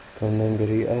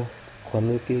Konangri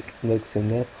Kwamukik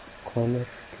Nexunep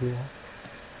Kwamexla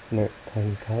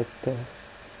Nertankata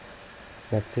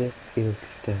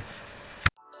Natsetsilste.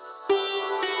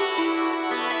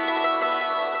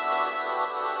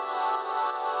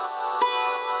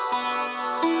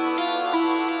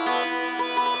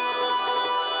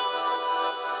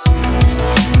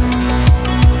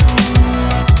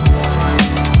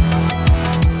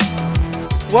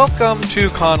 Welcome to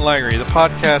Conlangery, the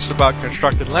podcast about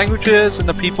constructed languages and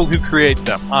the people who create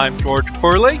them. I'm George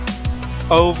Corley.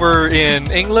 Over in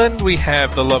England, we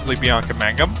have the lovely Bianca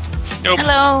Mangum. Nope.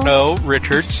 Hello. No,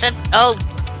 Richards. Oh,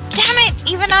 damn it!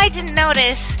 Even I didn't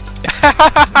notice.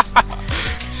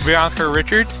 Bianca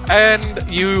Richards. And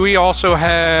we also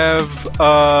have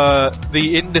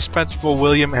the indispensable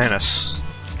William Ennis.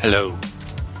 Hello.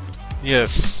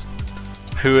 Yes.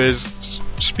 Who is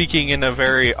speaking in a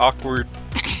very awkwardly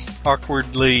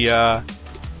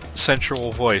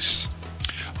sensual voice.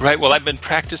 Right, well, I've been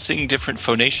practicing different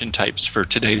phonation types for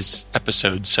today's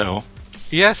episode, so...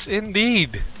 Yes,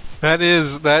 indeed. That is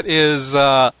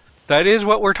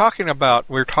what we're talking about.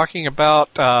 We're talking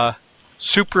about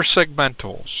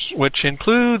suprasegmentals, which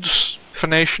includes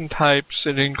phonation types.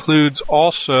 It includes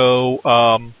also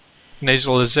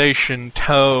nasalization,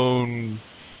 tone,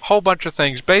 a whole bunch of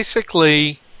things.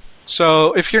 Basically,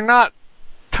 so if you're not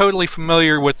totally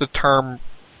familiar with the term,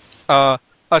 a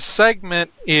segment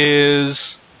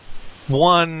is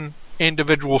one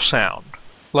individual sound.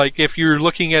 Like if you're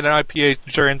looking at an IPA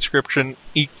transcription,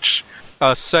 each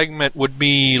segment would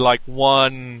be like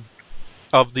one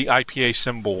of the IPA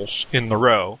symbols in the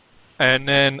row. And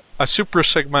then a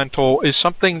suprasegmental is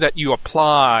something that you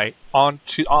apply on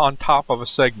top of a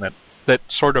segment that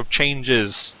sort of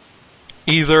changes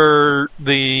either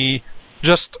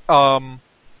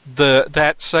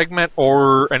that segment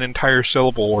or an entire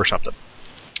syllable or something.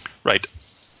 Right.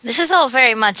 This is all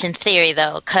very much in theory,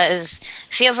 though, because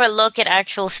if you ever look at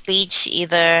actual speech,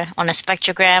 either on a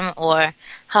spectrogram or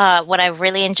what I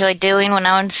really enjoyed doing when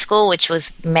I went to school, which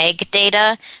was MEG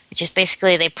data, which is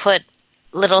basically they put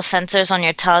little sensors on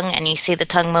your tongue and you see the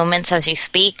tongue movements as you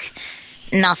speak.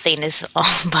 Nothing is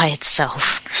all by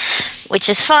itself, which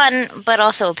is fun, but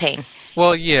also a pain.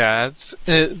 Well, yeah,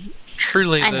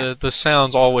 truly the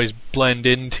sounds always blend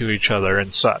into each other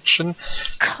and such. And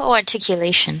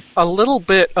co-articulation. A little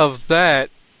bit of that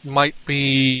might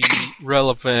be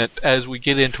relevant as we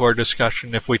get into our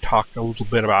discussion if we talk a little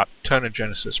bit about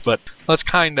tonogenesis. But let's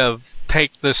kind of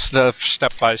take this stuff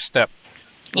step by step.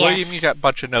 Yes. William, you got a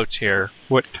bunch of notes here.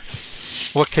 What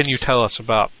can you tell us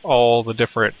about all the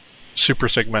different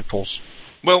suprasegmentals?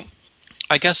 Well,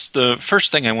 I guess the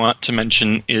first thing I want to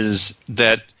mention is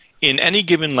that in any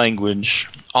given language,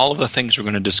 all of the things we're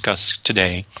going to discuss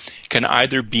today can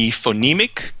either be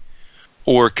phonemic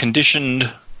or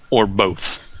conditioned or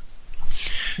both.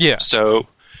 Yeah. So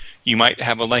you might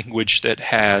have a language that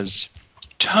has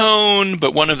tone,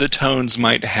 but one of the tones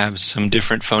might have some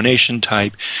different phonation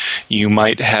type. You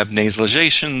might have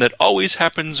nasalization that always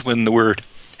happens when the word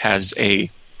has a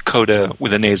coda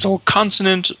with a nasal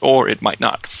consonant, or it might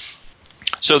not.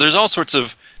 So there's all sorts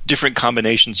of different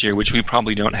combinations here, which we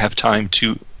probably don't have time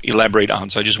to elaborate on.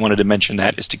 So I just wanted to mention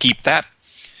that, is to keep that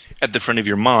at the front of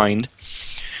your mind.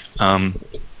 I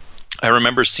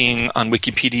remember seeing on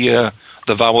Wikipedia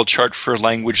the vowel chart for a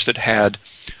language that had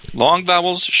long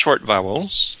vowels, short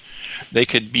vowels. They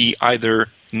could be either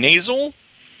nasal,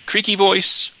 creaky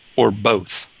voice, or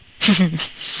both.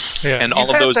 Yeah. And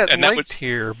all of those, that and that was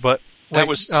here, but that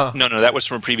was that was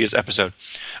from a previous episode.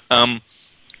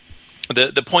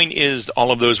 The point is,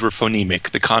 all of those were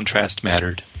phonemic. The contrast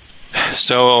mattered.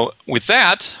 So, with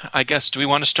that, I guess, do we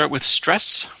want to start with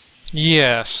stress?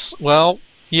 Yes. Well,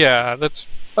 yeah, that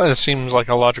seems like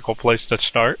a logical place to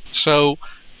start. So,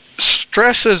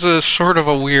 stress is a sort of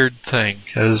a weird thing,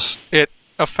 because it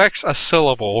affects a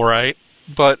syllable, right?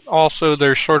 But also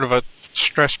there's sort of a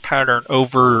stress pattern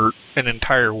over an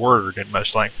entire word in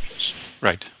most languages.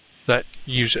 Right. That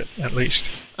use it, at least.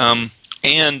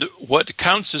 And what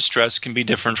counts as stress can be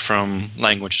different from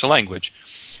language to language.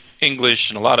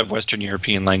 English and a lot of Western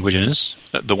European languages,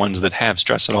 the ones that have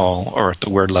stress at all or at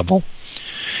the word level,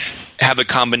 have a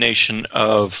combination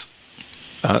of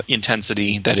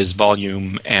intensity, that is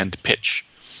volume, and pitch.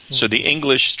 So the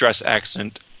English stress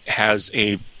accent has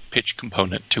a pitch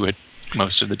component to it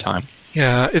most of the time.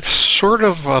 Yeah, it's sort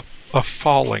of a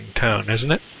falling tone,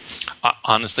 isn't it?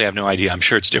 Honestly, I have no idea. I'm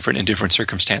sure it's different in different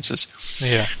circumstances.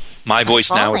 Yeah. My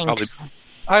voice now is probably...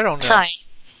 I don't know. Sorry.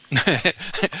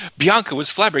 Bianca was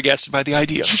flabbergasted by the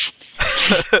idea.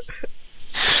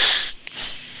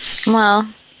 Well,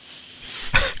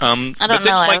 I don't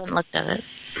know. I haven't looked at it.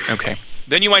 Okay.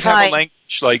 Then you might have a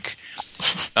language like,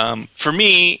 for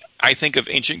me, I think of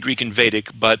Ancient Greek and Vedic,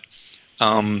 but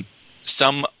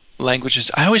some languages,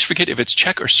 I always forget if it's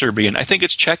Czech or Serbian. I think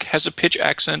it's Czech, has a pitch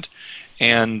accent,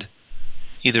 and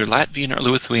either Latvian or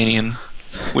Lithuanian,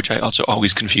 which I also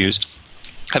always confuse,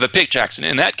 have a pitch accent.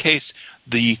 In that case,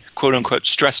 the quote-unquote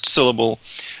stressed syllable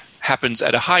happens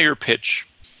at a higher pitch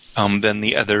than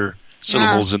the other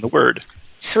syllables in the word.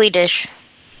 Swedish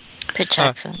pitch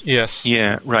accent. Yes.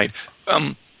 Yeah, right.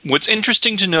 What's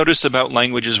interesting to notice about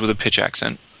languages with a pitch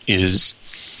accent is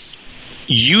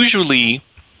usually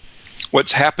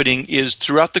what's happening is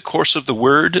throughout the course of the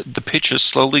word, the pitch is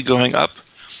slowly going up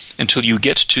until you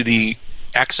get to the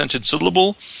accented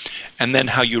syllable, and then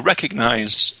how you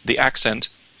recognize the accent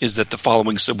is that the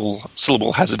following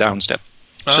syllable has a downstep.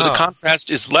 So the contrast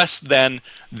is less than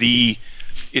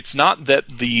it's not that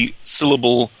the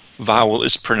syllable vowel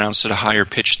is pronounced at a higher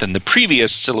pitch than the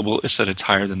previous syllable, is that it's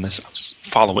higher than the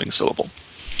following syllable.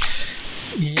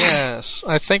 Yes,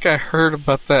 I think I heard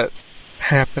about that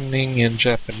happening in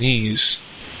Japanese,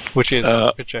 which is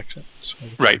a pitch accent. So.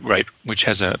 Right, which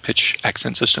has a pitch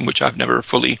accent system, which I've never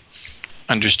fully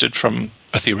understood from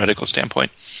a theoretical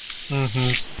standpoint.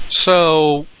 Mm-hmm.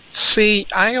 So, see,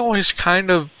 I always kind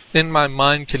of, in my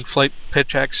mind, conflate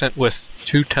pitch accent with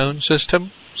two-tone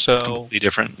system. So completely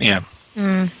different, yeah.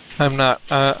 I'm not.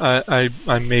 I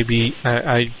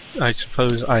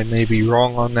suppose I may be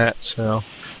wrong on that. So.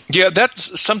 Yeah,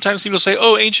 that's sometimes people say,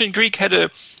 "Oh, ancient Greek had a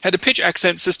pitch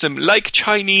accent system like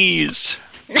Chinese."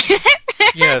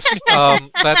 Yes,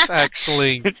 that's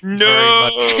actually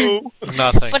very much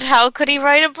nothing. But how could he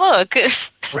write a book?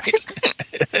 Right.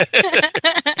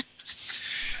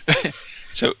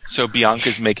 So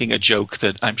Bianca's making a joke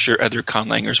that I'm sure other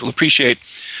conlangers will appreciate.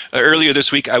 Earlier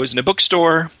this week, I was in a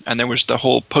bookstore, and there was the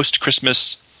whole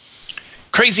post-Christmas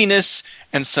craziness,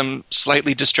 and some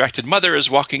slightly distracted mother is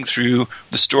walking through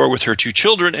the store with her two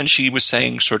children, and she was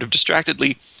saying sort of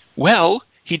distractedly, "Well,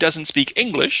 he doesn't speak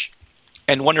English."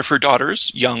 And one of her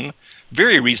daughters, young,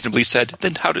 very reasonably said,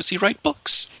 "Then how does he write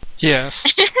books?" Yes.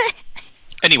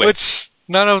 Anyway. Which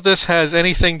none of this has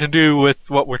anything to do with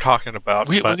what we're talking about.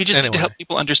 We just need to help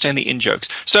people understand the in-jokes.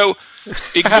 So,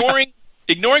 ignoring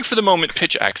for the moment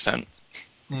pitch accent,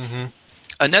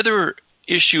 another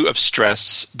issue of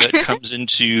stress that comes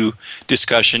into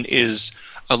discussion is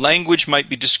a language might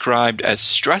be described as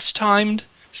stress-timed,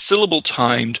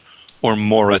 syllable-timed, or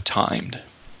mora-timed.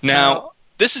 Now,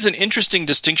 this is an interesting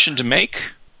distinction to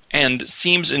make and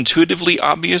seems intuitively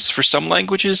obvious for some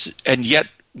languages, and yet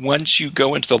once you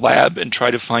go into the lab and try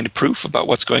to find proof about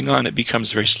what's going on, it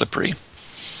becomes very slippery.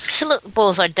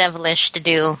 Syllables are devilish to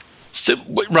do.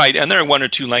 Right, and there are one or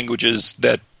two languages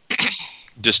that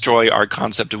destroy our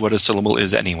concept of what a syllable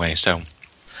is anyway, so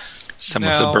some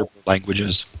of the verbal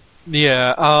languages.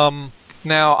 Yeah,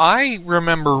 now I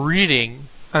remember reading,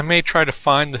 I may try to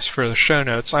find this for the show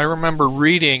notes, I remember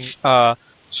reading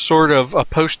sort of a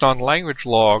post on Language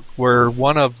Log where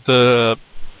one of the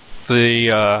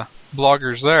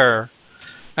bloggers there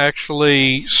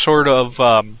actually sort of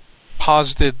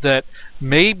posited that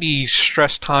maybe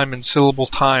stress time and syllable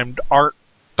timed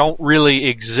don't really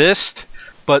exist,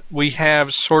 but we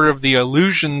have sort of the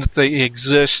illusion that they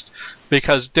exist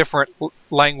because different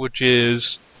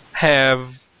languages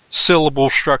have syllable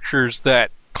structures that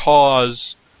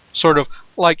cause sort of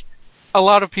like a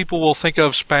lot of people will think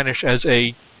of Spanish as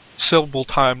a syllable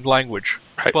timed language,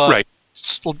 but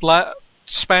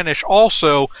Spanish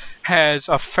also has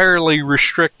a fairly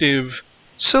restrictive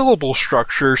syllable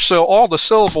structure, so all the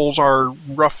syllables are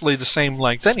roughly the same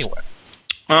length anyway.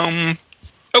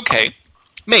 Okay.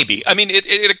 Maybe. I mean,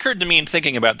 it occurred to me in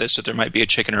thinking about this that there might be a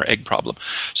chicken or egg problem.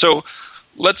 So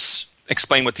let's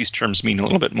explain what these terms mean a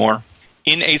little bit more.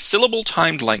 In a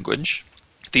syllable-timed language,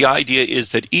 the idea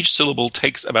is that each syllable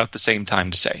takes about the same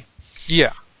time to say.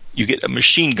 Yeah. You get a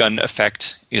machine gun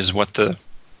effect is what the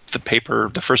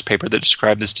first paper that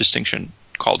described this distinction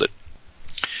called it.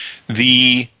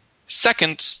 The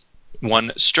second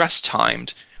one,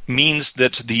 stress-timed, means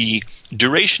that the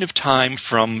duration of time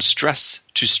from stress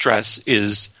to stress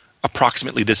is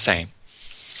approximately the same.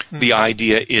 Mm-hmm. The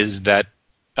idea is that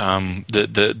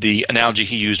the analogy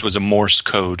he used was a Morse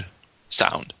code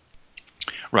sound.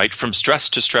 Right? From stress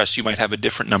to stress, you might have a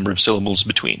different number of syllables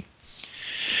between.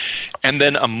 And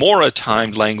then a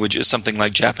mora-timed language is something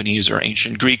like Japanese or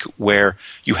ancient Greek, where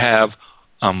you have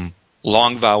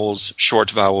long vowels, short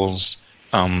vowels,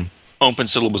 open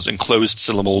syllables and closed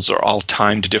syllables are all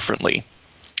timed differently.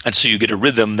 And so you get a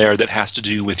rhythm there that has to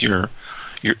do with the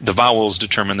vowels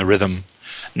determine the rhythm,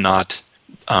 not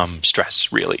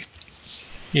stress, really.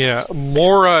 Yeah,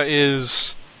 mora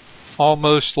is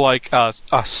Almost like a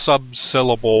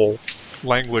sub-syllable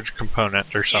language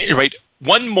component or something. Right.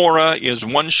 One mora is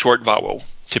one short vowel,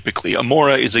 typically. A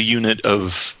mora is a unit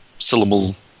of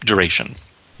syllable duration.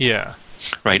 Yeah.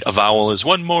 Right. A vowel is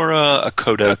one mora, a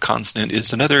coda consonant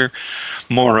is another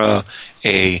mora,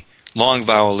 a long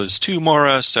vowel is two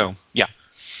mora, so yeah.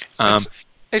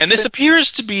 And this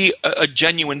appears to be a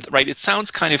genuine, right, it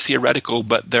sounds kind of theoretical,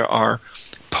 but there are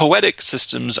poetic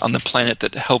systems on the planet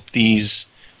that help these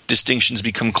distinctions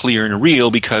become clear and real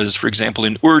because, for example,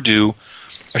 in Urdu,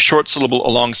 a short syllable,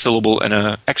 a long syllable, and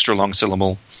an extra long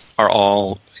syllable are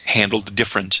all handled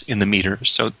different in the meter,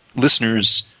 so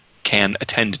listeners can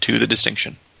attend to the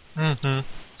distinction. Mm-hmm.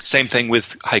 Same thing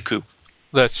with haiku.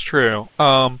 That's true.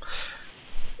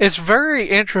 It's very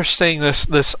interesting,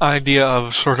 this idea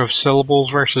of sort of syllables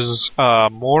versus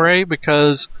morae,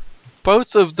 because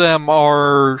both of them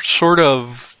are sort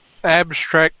of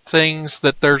abstract things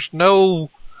that there's no...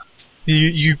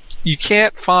 You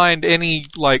can't find any,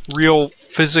 like, real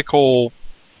physical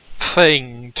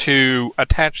thing to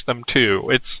attach them to.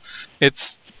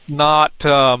 It's not...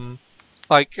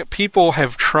 like, people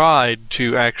have tried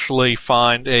to actually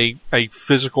find a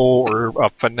physical or a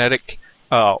phonetic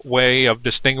way of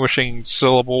distinguishing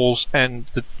syllables, and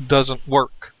it doesn't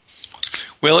work.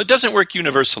 Well, it doesn't work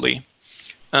universally.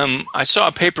 I saw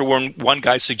a paper where one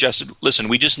guy suggested, listen,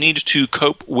 we just need to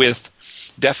cope with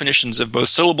definitions of both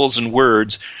syllables and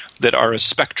words that are a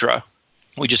spectra.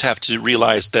 We just have to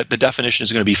realize that the definition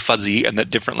is going to be fuzzy and that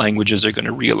different languages are going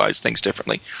to realize things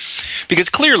differently. Because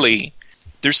clearly,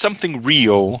 there's something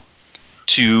real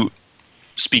to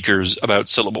speakers about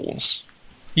syllables.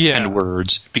 Yeah. And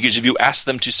words, because if you ask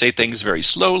them to say things very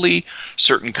slowly,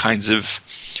 certain kinds of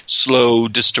slow,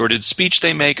 distorted speech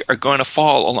they make are going to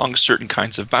fall along certain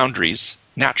kinds of boundaries,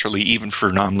 naturally, even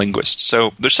for non-linguists.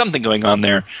 So there's something going on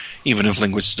there, even if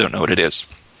linguists don't know what it is.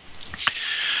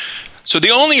 So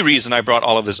the only reason I brought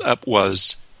all of this up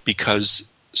was because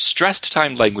stressed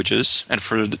time languages, and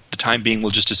for the time being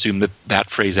we'll just assume that that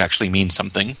phrase actually means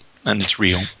something, and it's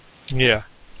real. Yeah.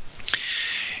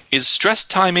 Is stress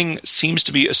timing seems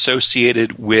to be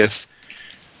associated with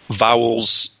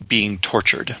vowels being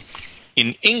tortured.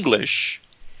 In English,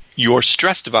 your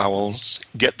stressed vowels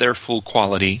get their full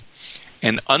quality,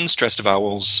 and unstressed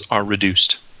vowels are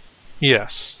reduced.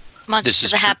 Yes. Much to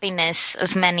the happiness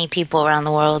of many people around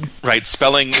the world. Right,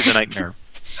 spelling is a nightmare.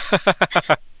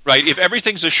 Right, if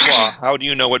everything's a schwa, how do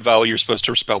you know what vowel you're supposed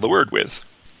to spell the word with?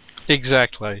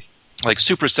 Exactly. Like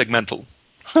suprasegmental.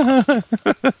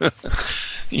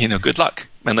 Good luck,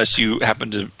 unless you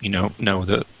happen to, know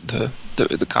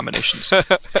the combinations.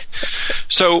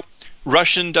 So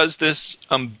Russian does this.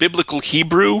 Biblical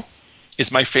Hebrew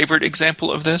is my favorite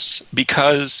example of this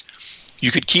because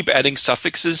you could keep adding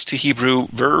suffixes to Hebrew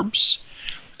verbs,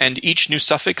 and each new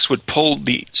suffix would pull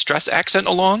the stress accent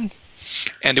along,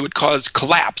 and it would cause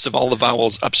collapse of all the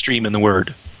vowels upstream in the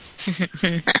word.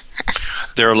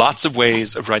 There are lots of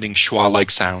ways of writing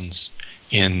schwa-like sounds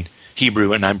in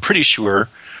Hebrew, and I'm pretty sure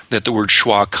that the word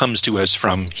schwa comes to us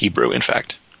from Hebrew, in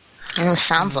fact.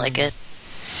 Sounds like it.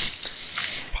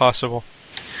 Possible.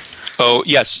 Oh,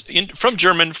 yes. From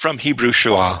German, from Hebrew,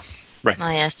 schwa. Right. Oh,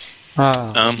 yes.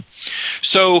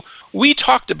 So we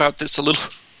talked about this a little...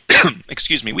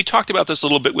 excuse me. We talked about this a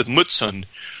little bit with Mutsun,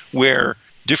 where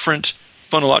different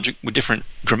different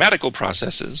grammatical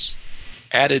processes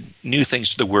added new things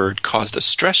to the word, caused a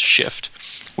stress shift,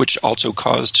 which also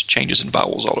caused changes in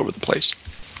vowels all over the place.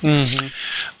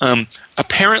 Mm-hmm.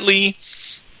 Apparently,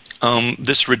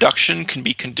 this reduction can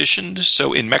be conditioned.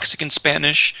 So in Mexican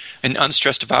Spanish, an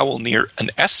unstressed vowel near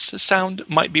an S sound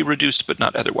might be reduced, but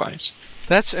not otherwise.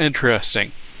 That's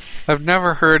interesting. I've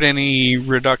never heard any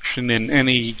reduction in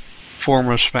any form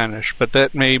of Spanish, but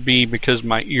that may be because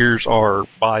my ears are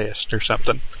biased or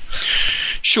something.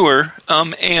 Sure.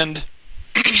 And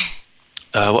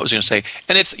what was I going to say?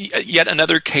 And it's yet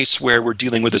another case where we're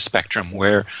dealing with a spectrum,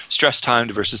 where stress-timed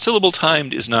versus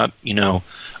syllable-timed is not, a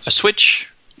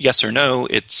switch, yes or no.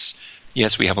 It's,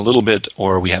 yes, we have a little bit,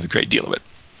 or we have a great deal of it.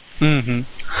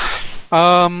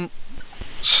 Mm-hmm.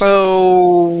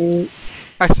 So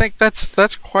I think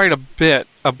that's quite a bit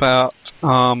about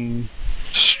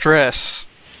stress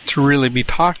to really be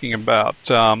talking about.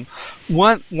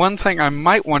 One thing I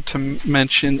might want to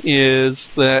mention is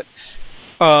that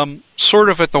sort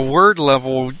of at the word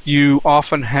level, you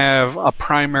often have a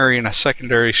primary and a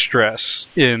secondary stress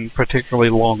in particularly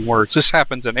long words. This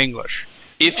happens in English.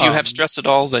 If you have stress at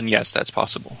all, then yes, that's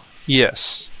possible.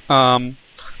 Yes.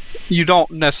 You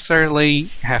don't necessarily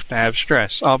have to have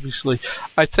stress, obviously.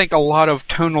 I think a lot of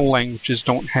tonal languages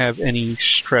don't have any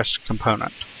stress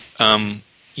component.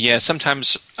 Yeah,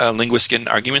 sometimes linguists get in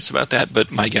arguments about that,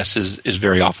 but my guess is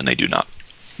very often they do not.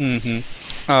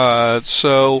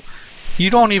 So you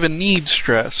don't even need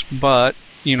stress, but,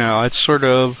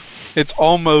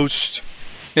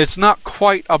 it's not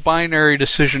quite a binary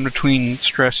decision between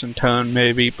stress and tone,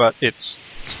 maybe, but it's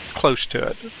close to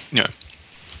it. Yeah.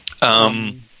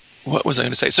 What was I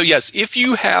going to say? So yes, if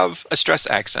you have a stress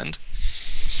accent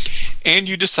and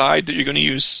you decide that you're going to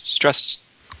use stress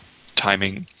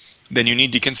timing, then you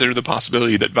need to consider the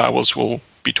possibility that vowels will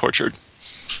be tortured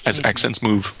as accents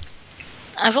move.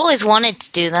 I've always wanted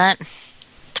to do that,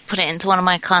 to put it into one of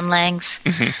my conlangs.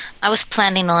 I was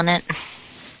planning on it.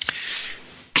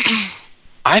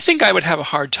 I think I would have a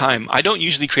hard time. I don't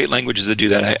usually create languages that do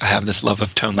that. I have this love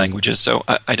of tone languages, so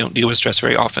I don't deal with stress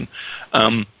very often.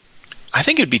 I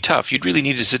think it'd be tough. You'd really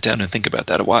need to sit down and think about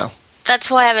that a while.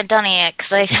 That's why I haven't done it yet,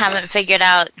 because I haven't figured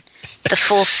out the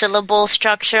full syllable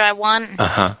structure I want.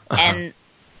 And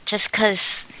just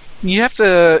because... You have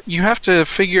to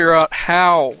figure out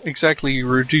how exactly you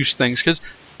reduce things, because,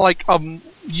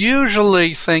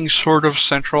 usually things sort of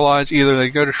centralize. Either they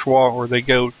go to schwa or they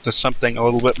go to something a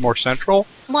little bit more central.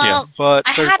 Well, but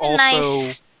I there's had a also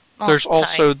nice... there's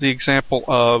also the example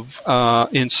of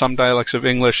in some dialects of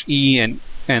English, e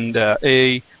and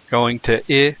a going to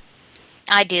I.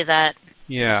 I do that.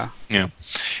 Yeah. Yeah.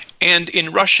 And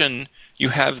in Russian, you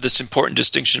have this important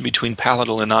distinction between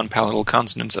palatal and non-palatal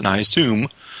consonants, and I assume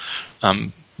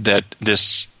that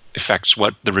this affects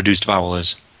what the reduced vowel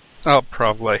is. Oh,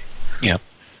 probably. Yeah.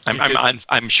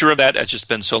 I'm sure of that. It's just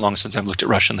been so long since I've looked at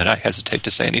Russian that I hesitate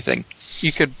to say anything.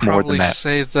 You could more than probably that.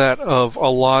 say that of a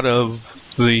lot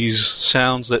of these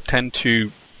sounds that tend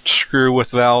to screw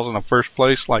with vowels in the first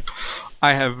place. Like,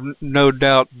 I have no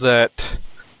doubt that,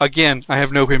 again, I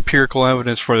have no empirical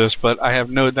evidence for this, but I have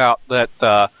no doubt that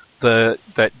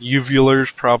that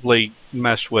uvulars probably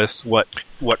mess with what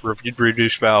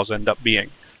reduced vowels end up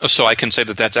being. So I can say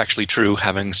that that's actually true,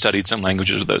 having studied some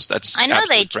languages with those. That's I know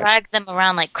they correct. drag them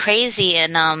around like crazy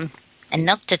in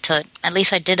Inuktitut. At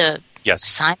least I did a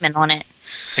assignment on it.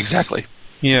 Exactly.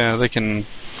 Yeah, they can.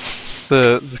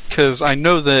 Because I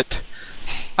knew that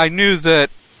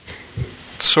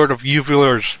sort of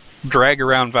uvulars drag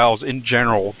around vowels in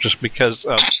general, just because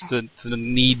of the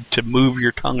need to move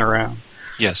your tongue around.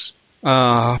 Yes.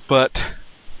 But.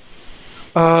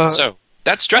 So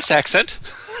that stress accent.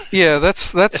 Yeah, that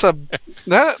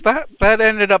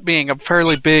ended up being a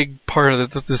fairly big part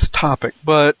of this topic,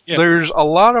 but there's a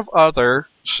lot of other.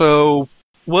 So,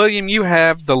 William, you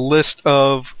have the list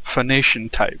of phonation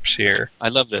types here. I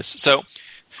love this. So,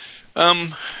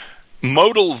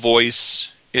 modal voice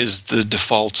is the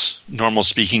default normal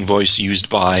speaking voice used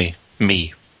by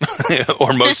me.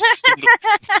 Or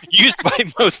used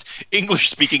by most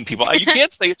English-speaking people. You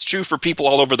can't say it's true for people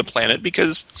all over the planet,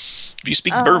 because if you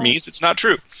speak Burmese, it's not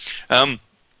true. I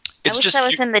wish that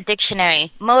was in the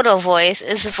dictionary. Modal voice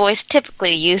is the voice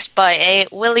typically used by a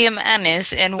William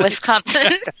Ennis in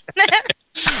Wisconsin.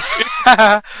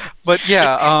 But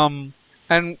yeah,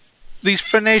 and these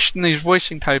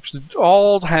voicing types,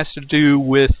 all has to do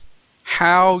with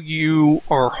how you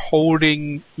are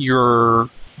holding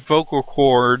your vocal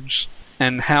cords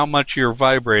and how much you're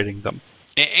vibrating them.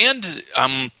 And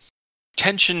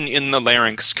tension in the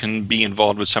larynx can be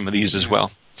involved with some of these as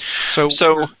well.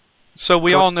 So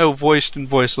we all know voiced and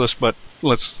voiceless, but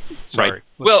let's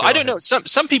Well, I don't know.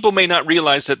 Some people may not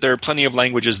realize that there are plenty of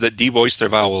languages that devoice their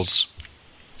vowels.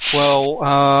 Well,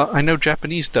 I know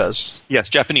Japanese does. Yes,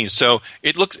 Japanese. So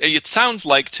it sounds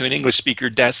like to an English speaker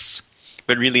des,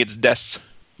 but really it's des.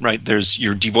 Right,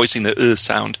 you're devoicing the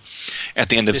sound at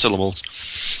the end of syllables.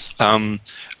 A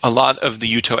lot of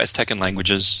the Uto-Aztecan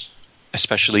languages,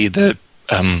 especially the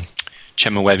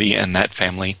Chemehuevi and that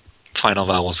family, final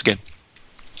vowels get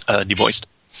devoiced.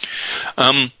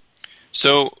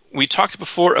 So we talked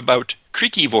before about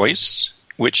creaky voice,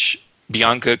 which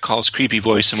Bianca calls creepy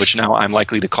voice, and which now I'm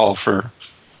likely to call for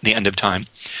the end of time.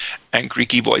 And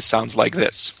creaky voice sounds like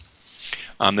this.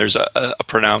 There's a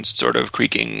pronounced sort of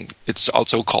creaking. It's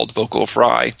also called vocal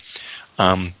fry.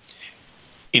 In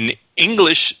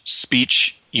English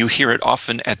speech, you hear it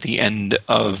often at the end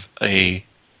of a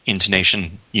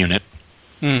intonation unit.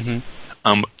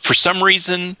 Mm-hmm. For some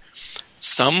reason,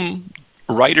 some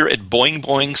writer at Boing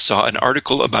Boing saw an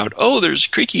article about, there's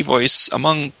creaky voice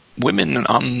among women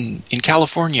in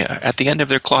California at the end of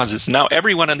their clauses. Now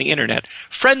everyone on the internet,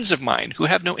 friends of mine who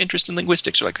have no interest in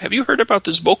linguistics, are like, have you heard about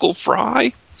this vocal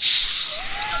fry?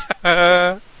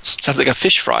 Sounds like a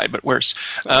fish fry, but worse.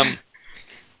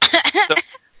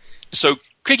 So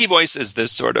creaky voice is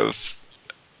this sort of,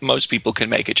 most people can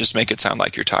make it, just make it sound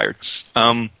like you're tired.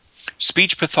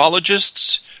 Speech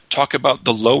pathologists talk about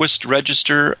the lowest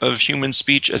register of human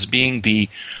speech as being the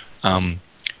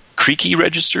creaky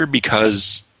register,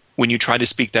 because when you try to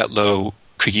speak that low,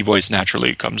 creaky voice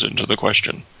naturally comes into the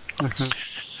question.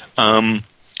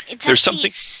 It's There's actually,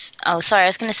 something- oh, sorry. I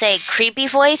was going to say, creepy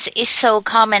voice is so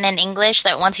common in English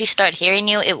that once you start hearing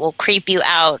you, it will creep you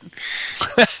out.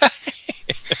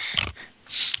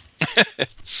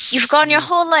 You've gone your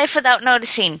whole life without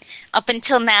noticing up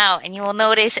until now, and you will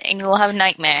notice, and you will have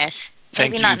nightmares.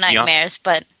 Thank Maybe you, not nightmares,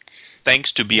 but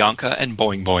Thanks to Bianca and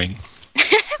Boing Boing.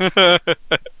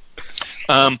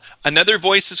 Another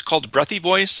voice is called breathy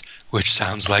voice, which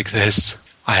sounds like this.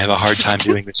 I have a hard time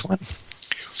doing this one.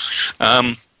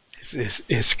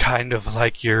 It's kind of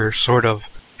like you're sort of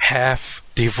half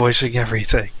devoicing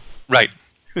everything. Right.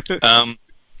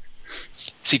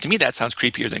 See, to me that sounds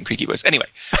creepier than creaky voice. Anyway,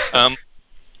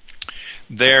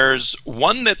 there's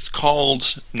one that's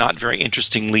called, not very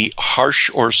interestingly, harsh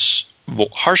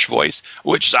voice,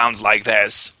 which sounds like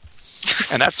this.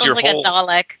 And that's sounds your like whole, a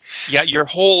Dalek. yeah, your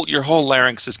whole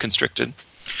larynx is constricted.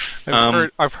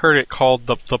 I've heard it called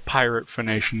the pirate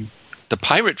phonation. The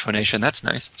pirate phonation, that's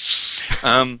nice.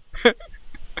 And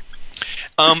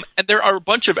there are a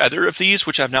bunch of other of these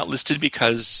which I've not listed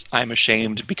because I'm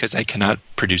ashamed because I cannot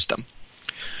produce them.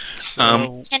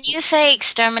 So, Can you say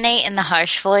exterminate in the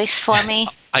harsh voice for me?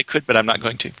 I could, but I'm not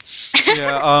going to.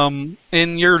 yeah,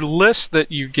 in your list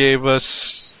that you gave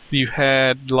us, you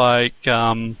had like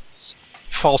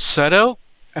falsetto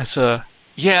as a.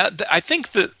 Yeah, I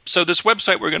think that. So this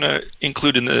website we're going to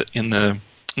include in the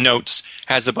notes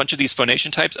has a bunch of these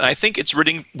phonation types, and I think it's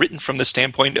written from the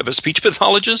standpoint of a speech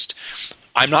pathologist.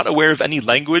 I'm not aware of any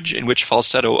language in which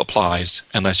falsetto applies,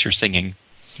 unless you're singing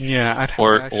Yeah, I'd have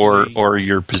or to actually, or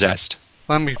you're possessed.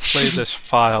 Let me play this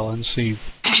file and see.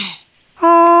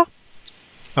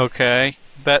 Okay,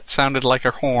 that sounded like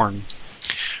a horn.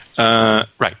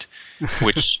 Right.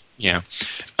 Which yeah.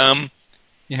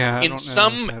 Yeah, I In don't know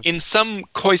some if in some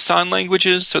Khoisan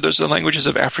languages, so those are the languages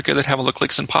of Africa that have little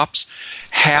clicks and pops,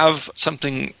 have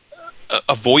something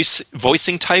a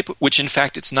voicing type, which in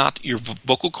fact it's not your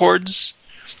vocal cords,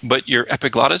 but your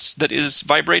epiglottis that is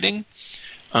vibrating,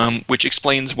 which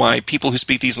explains why people who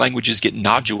speak these languages get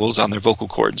nodules on their vocal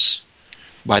cords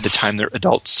by the time they're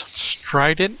adults.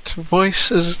 strident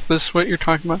voice. Is this what you're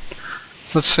talking about?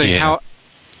 Let's see Yeah.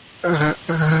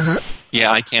 how.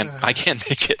 Yeah, I can't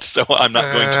make it, so I'm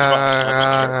not going to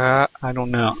try. I don't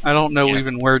know. I don't know Yeah.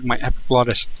 even where my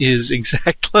epiglottis is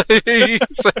exactly,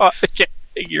 so I can't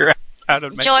figure out how to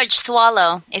make. George,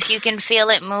 swallow. If you can feel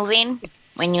it moving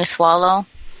when you swallow.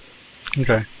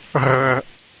 Okay.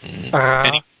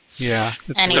 Any- Yeah.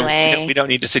 Anyway. So we don't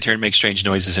need to sit here and make strange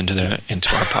noises into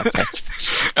our podcast.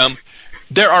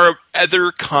 There are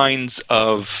other kinds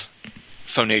of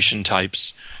phonation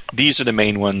types. These are the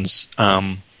main ones.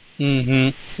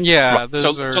 Yeah. Right.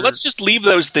 So let's just leave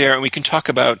those there, and we can talk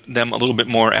about them a little bit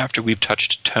more after we've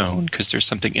touched tone, because there's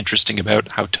something interesting about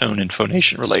how tone and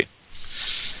phonation relate.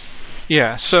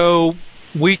 Yeah, so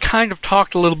we kind of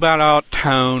talked a little bit about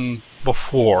tone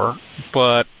before,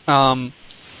 but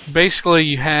basically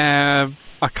you have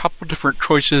a couple different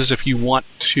choices if you want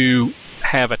to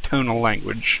have a tonal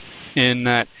language, in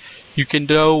that you can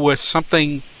go with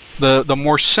something, the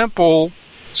more simple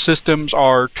systems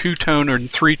are two-tone and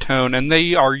three-tone, and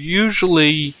they are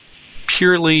usually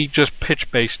purely just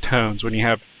pitch-based tones when you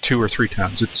have two or three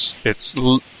tones. It's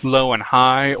low and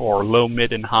high, or low,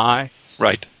 mid, and high.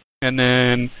 Right. And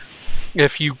then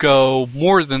if you go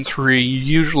more than three, you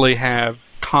usually have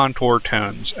contour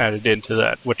tones added into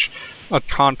that, which a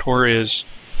contour is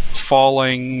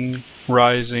falling,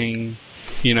 rising,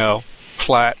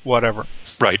 flat, whatever.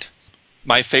 Right.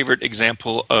 My favorite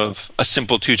example of a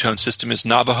simple two-tone system is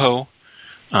Navajo.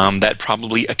 That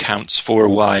probably accounts for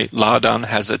why Ladan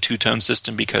has a two-tone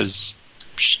system, because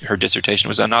her dissertation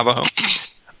was on Navajo.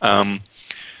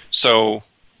 So,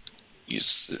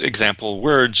 example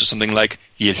words are something like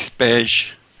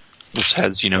Yilpej, which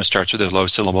has, starts with a low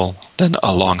syllable, then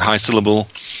a long high syllable.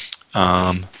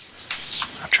 I'm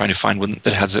trying to find one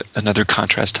that has another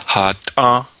contrast.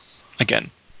 Ha-ta.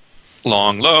 Again,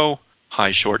 long, low,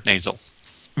 high, short, nasal.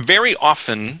 Very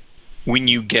often, when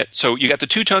you got the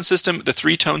two-tone system, the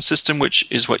three-tone system, which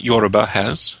is what Yoruba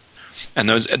has, and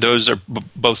those are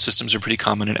both systems are pretty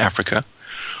common in Africa.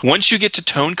 Once you get to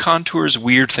tone contours,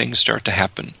 weird things start to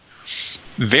happen.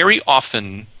 Very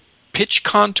often, pitch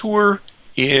contour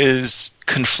is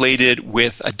conflated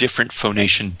with a different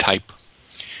phonation type.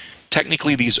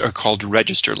 Technically, these are called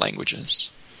register languages.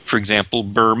 For example,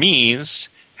 Burmese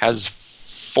has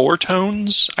 4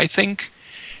 tones, I think.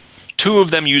 2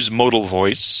 of them use modal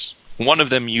voice. 1 of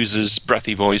them uses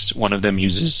breathy voice. 1 of them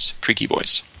uses creaky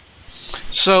voice.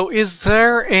 So, is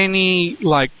there any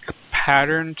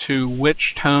pattern to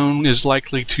which tone is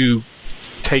likely to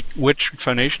take which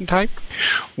phonation type?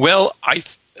 Well,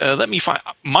 let me find.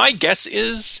 My guess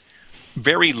is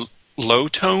very low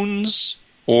tones,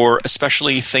 or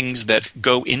especially things that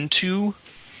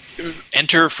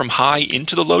enter from high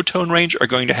into the low tone range, are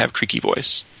going to have creaky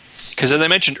voice. Because as I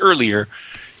mentioned earlier,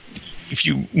 if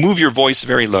you move your voice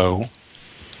very low,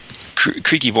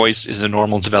 creaky voice is a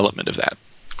normal development of that.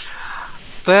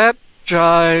 That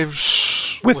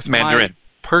jives with Mandarin.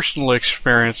 My personal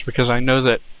experience, because I know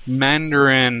that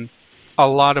Mandarin, a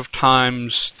lot of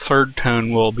times, third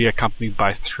tone will be accompanied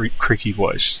by creaky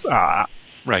voice.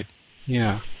 Right.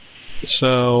 Yeah.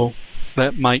 So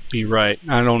that might be right.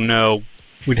 I don't know.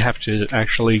 We'd have to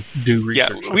actually do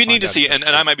research. Yeah, we need to see, and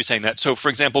I might be saying that. So, for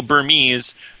example,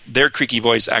 Burmese, their creaky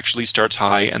voice actually starts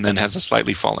high and then has a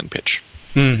slightly falling pitch.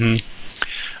 Mm-hmm.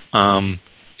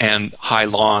 And Hai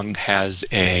Long has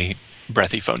a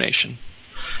breathy phonation.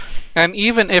 And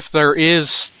even if there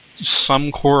is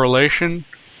some correlation,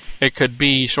 it could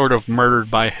be sort of murdered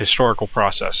by historical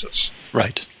processes.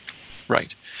 Right.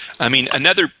 I mean,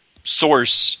 another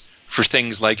source for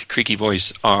things like creaky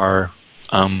voice are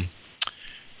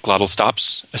glottal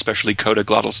stops, especially coda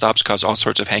glottal stops, cause all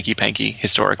sorts of hanky-panky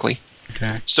historically.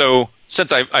 Okay. So,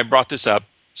 since I brought this up,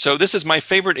 so this is my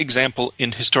favorite example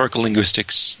in historical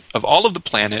linguistics of all of the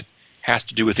planet, has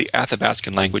to do with the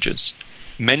Athabascan languages,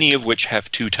 many of which have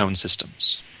two-tone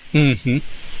systems. Mm-hmm.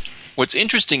 What's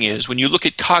interesting is, when you look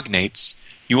at cognates,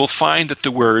 you will find that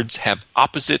the words have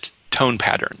opposite tone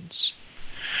patterns.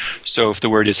 So if the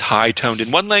word is high-toned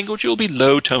in one language, it will be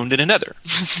low-toned in another.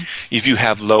 If you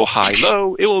have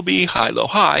low-high-low, it will be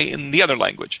high-low-high in the other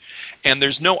language. And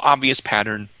there's no obvious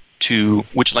pattern to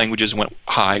which languages went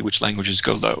high, which languages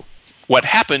go low. What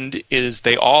happened is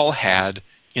they all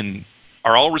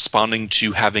are all responding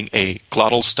to having a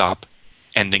glottal stop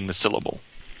ending the syllable.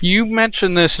 You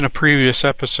mentioned this in a previous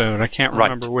episode. I can't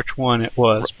remember which one it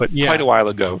was, but yeah. Quite a while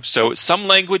ago. So some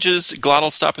languages,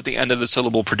 glottal stop at the end of the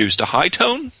syllable produced a high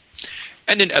tone,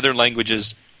 and in other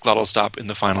languages, glottal stop at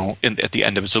the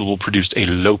end of a syllable produced a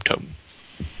low tone.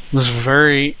 That's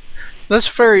very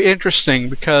interesting,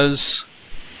 because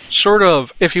sort of,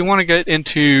 if you want to get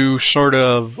into sort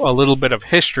of a little bit of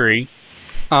history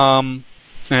and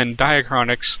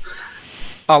diachronics,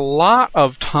 a lot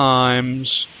of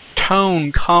times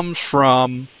tone comes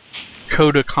from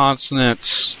coda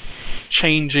consonants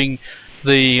changing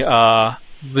the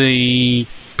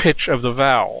pitch of the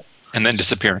vowel and then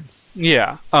disappearing.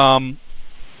 Yeah,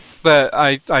 that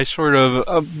I sort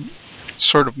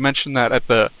of mentioned that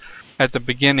at the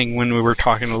beginning when we were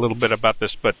talking a little bit about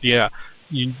this, but yeah,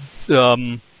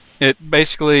 it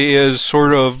basically is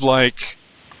sort of like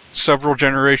several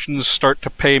generations start to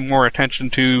pay more attention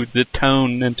to the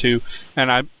tone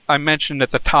and I mentioned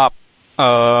at the top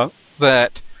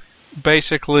that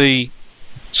basically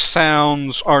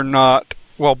sounds are not,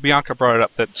 well, Bianca brought it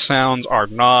up, that sounds are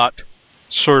not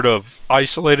sort of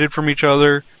isolated from each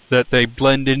other, that they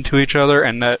blend into each other,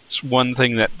 and that's one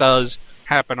thing that does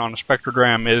happen on a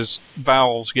spectrogram is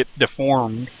vowels get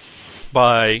deformed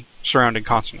by surrounding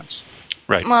consonants.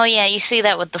 Right. Well, yeah, you see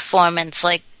that with the formants.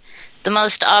 Like, the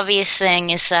most obvious thing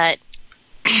is that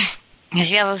if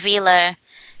you have a velar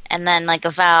and then like a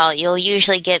vowel, you'll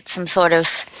usually get some sort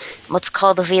of what's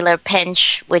called the velar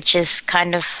pinch, which is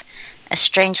kind of a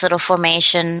strange little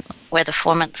formation where the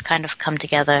formants kind of come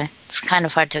together. It's kind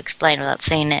of hard to explain without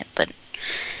seeing it, but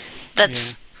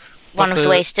that's one of the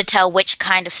ways to tell which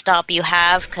kind of stop you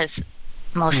have, because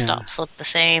most stops look the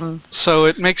same. So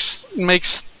it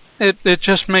it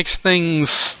just makes things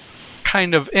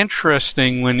kind of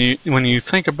interesting when you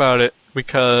think about it,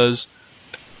 because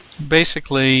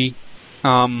basically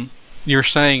you're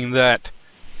saying that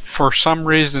for some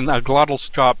reason a glottal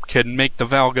stop can make the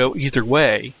vowel go either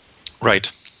way.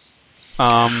 Right.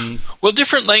 Well,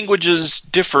 different languages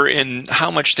differ in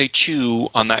how much they chew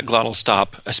on that glottal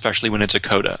stop, especially when it's a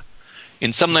coda.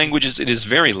 In some languages it is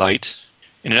very light.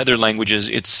 In other languages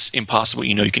it's impossible.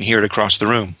 You can hear it across the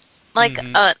room. Like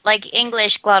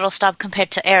English glottal stop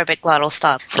compared to Arabic glottal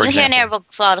stop. When you hear an Arabic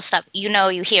glottal stop, you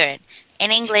hear it.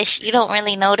 In English, you don't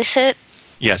really notice it.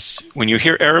 Yes. When you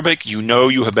hear Arabic, you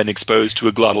have been exposed to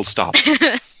a glottal stop.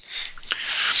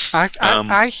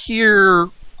 I hear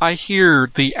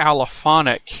the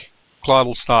allophonic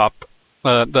glottal stop,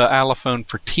 the allophone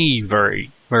for T,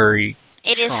 very, very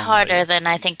It is strongly. harder than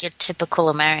I think your typical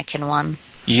American one.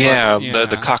 Yeah,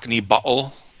 the Cockney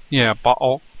bottle. Yeah,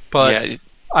 bottle. But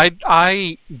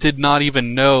I did not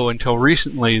even know until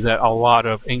recently that a lot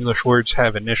of English words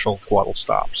have initial glottal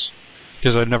stops,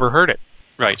 because I'd never heard it.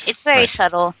 Right. It's very right.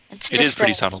 subtle. It's It just is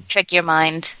pretty to subtle. trick your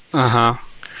mind. Uh-huh.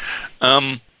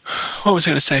 What was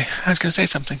I going to say? I was going to say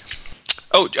something.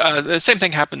 Oh, the same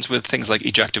thing happens with things like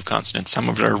ejective consonants. Some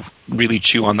of it are really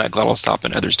chew on that glottal stop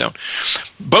and others don't.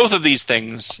 Both of these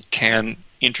things can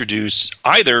introduce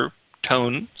either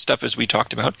tone stuff, as we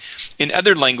talked about. In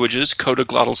other languages, coda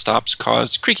glottal stops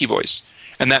cause creaky voice.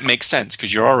 And that makes sense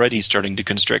because you're already starting to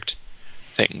constrict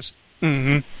things.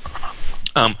 Mm-hmm.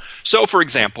 So, for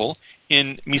example,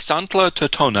 in Misantla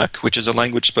Totonac, which is a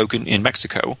language spoken in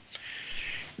Mexico,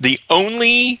 the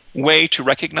only way to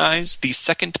recognize the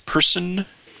second person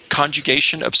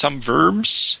conjugation of some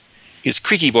verbs is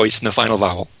creaky voice in the final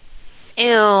vowel.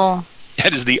 Ew.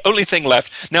 That is the only thing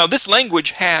left. Now, this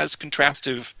language has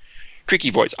contrastive creaky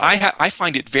voice. I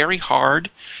find it very hard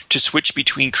to switch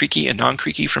between creaky and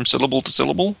non-creaky from syllable to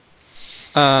syllable.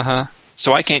 Uh-huh.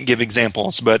 So I can't give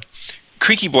examples, but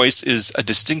creaky voice is a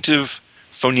distinctive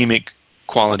phonemic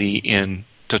quality in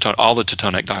all the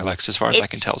Teutonic dialects, as far as I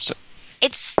can tell. So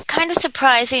it's kind of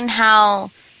surprising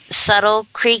how subtle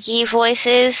creaky voice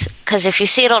is, because if you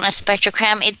see it on a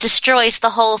spectrogram, it destroys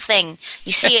the whole thing.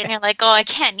 You see it and you're like, oh, I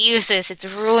can't use this. It's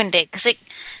ruined it, because it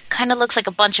kind of looks like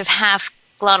a bunch of half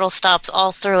glottal stops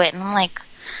all through it, and I'm like,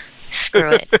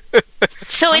 screw it.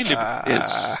 So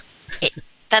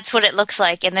that's what it looks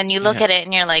like, and then you look at it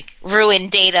and you're like, ruined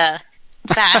data,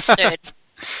 bastard.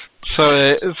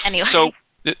 Anyway. So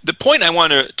the point I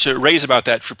want to raise about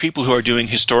that for people who are doing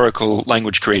historical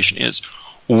language creation is,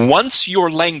 once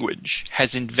your language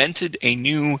has invented a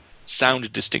new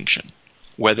sound distinction,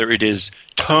 whether it is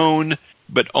tone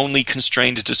but only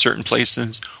constrained to certain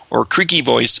places, or creaky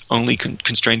voice only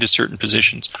constrained to certain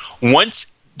positions, once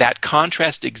that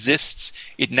contrast exists,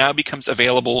 it now becomes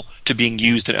available to being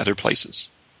used in other places.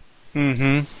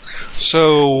 Mm-hmm.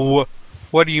 So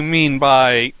what do you mean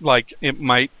by, like, it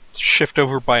might shift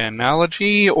over by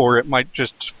analogy, or it might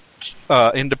just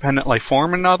independently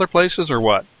form in other places, or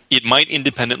what? It might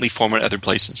independently form in other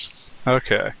places.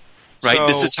 Okay. Right.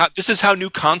 So, this is how new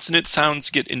consonant sounds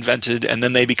get invented, and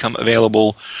then they become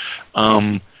available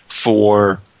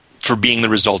for being the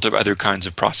result of other kinds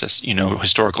of process,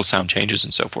 historical sound changes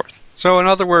and so forth. So in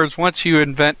other words, once you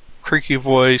invent creaky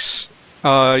voice,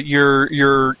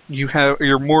 you're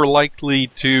more likely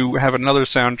to have another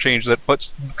sound change that puts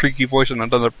creaky voice in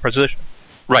another position.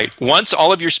 Right. Once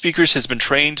all of your speakers has been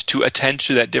trained to attend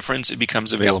to that difference, it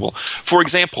becomes available. For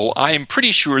example, I am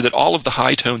pretty sure that all of the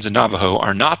high tones in Navajo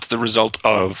are not the result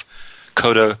of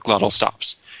coda glottal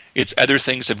stops. It's other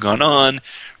things have gone on.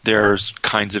 There's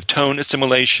kinds of tone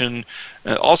assimilation.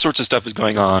 All sorts of stuff is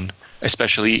going on,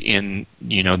 especially in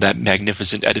that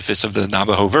magnificent edifice of the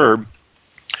Navajo verb,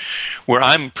 where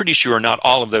I'm pretty sure not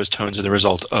all of those tones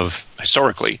are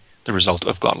historically the result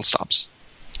of glottal stops.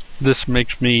 This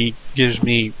gives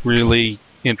me really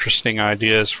interesting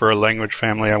ideas for a language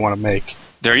family I want to make.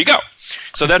 There you go.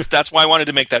 So that's why I wanted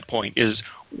to make that point, is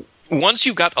once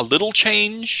you've got a little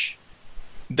change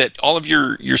that all of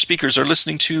your speakers are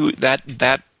listening to,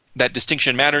 that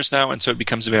distinction matters now, and so it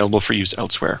becomes available for use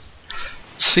elsewhere.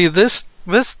 See,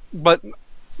 but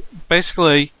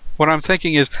basically what I'm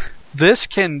thinking is this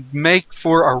can make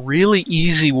for a really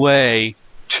easy way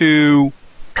to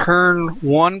turn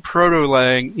one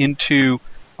proto-lang into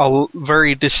a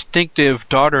very distinctive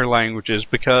daughter languages,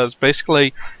 because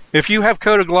basically if you have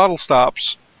coda glottal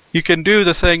stops, you can do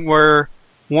the thing where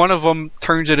one of them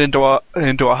turns it into a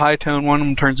high tone, one of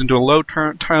them turns into a low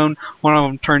tone, one of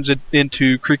them turns it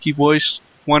into creaky voice,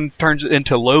 one turns it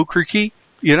into low creaky.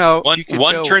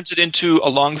 One turns it into a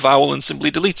long vowel and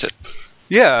simply deletes it.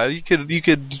 Yeah, you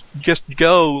could just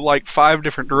go like 5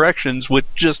 different directions with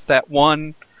just that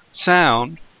one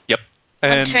sound. Yep.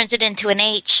 And turns it into an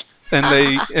H. And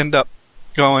they end up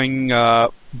going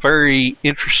very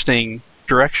interesting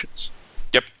directions.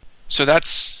 Yep. So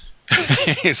that's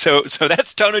so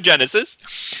that's tonogenesis,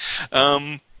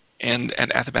 and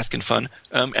Athabascan fun.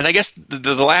 And I guess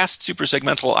the last super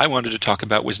segmental I wanted to talk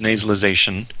about was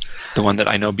nasalization, the one that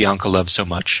I know Bianca loves so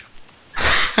much.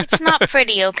 It's not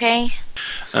pretty, okay?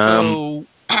 So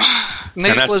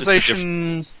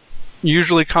nasalization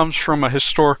usually comes from a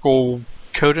historical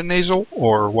coda nasal,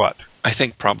 or what? I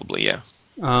think probably, yeah.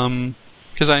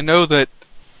 Because I know that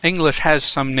English has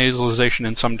some nasalization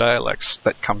in some dialects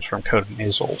that comes from coda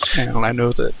nasal, and I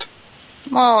know that.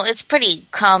 Well, it's pretty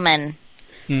common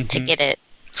to get it.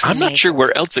 I'm not sure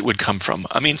where else it would come from.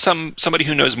 I mean, somebody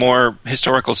who knows more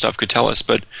historical stuff could tell us,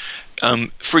 but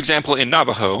for example, in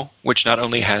Navajo, which not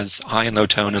only has high and low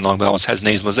tone and long vowels, has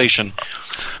nasalization,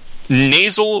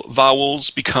 nasal vowels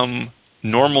become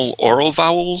normal oral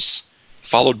vowels,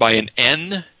 followed by an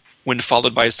N, when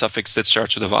followed by a suffix that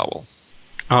starts with a vowel.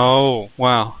 Oh,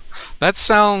 wow. That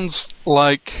sounds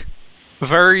like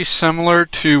very similar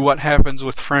to what happens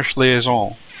with French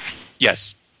liaison.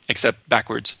 Yes, except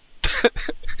backwards.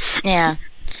 Yeah.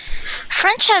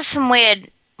 French has some weird,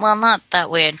 well, not that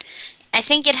weird. I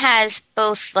think it has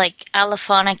both like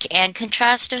allophonic and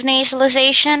contrastive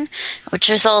nasalization, which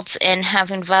results in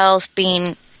having vowels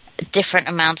being different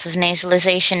amounts of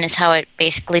nasalization is how it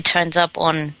basically turns up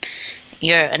on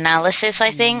your analysis,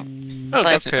 I think. Oh, But-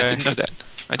 that's it. I didn't know that.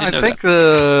 I didn't know think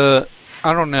that.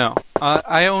 I don't know.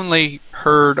 I only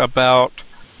heard about,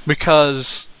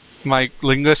 because my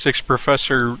linguistics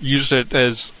professor used it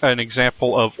as an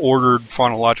example of ordered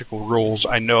phonological rules.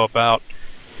 I know about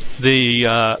the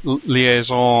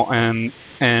liaison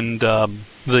and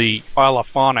the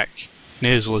allophonic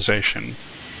nasalization,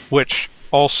 which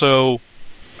also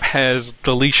has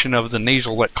deletion of the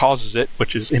nasal that causes it,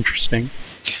 which is interesting.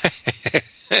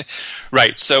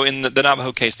 Right. So in the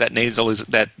Navajo case, that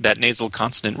nasal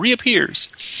consonant reappears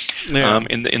Yeah.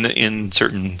 in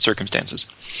certain circumstances.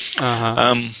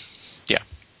 Uh-huh. Yeah.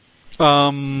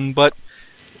 But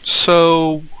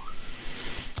so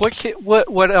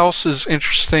what else is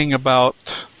interesting about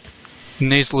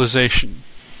nasalization?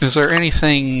 Is there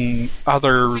anything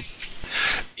other?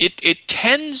 It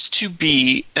tends to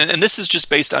be, and this is just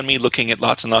based on me looking at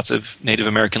lots and lots of Native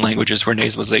American languages where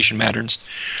nasalization matters.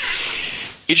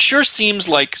 It sure seems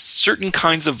like certain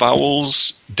kinds of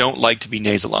vowels don't like to be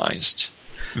nasalized.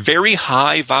 Very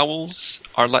high vowels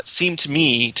seem to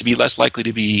me to be less likely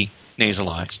to be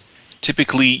nasalized.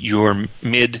 Typically, your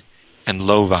mid and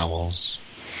low vowels.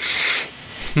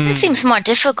 It seems more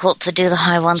difficult to do the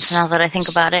high ones now that I think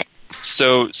about it.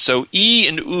 So E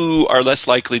and U are less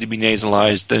likely to be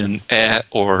nasalized than E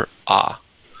or A.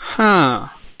 Huh.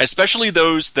 Especially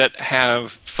those that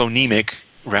have phonemic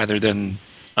rather than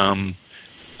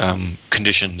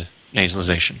conditioned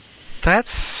nasalization. That's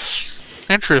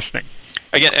interesting.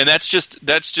 Again, and that's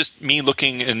just me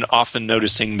looking and often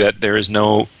noticing that there is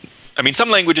no. I mean, some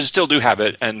languages still do have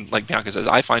it, and like Bianca says,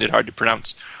 I find it harder to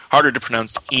pronounce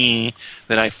E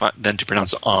than to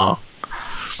pronounce A.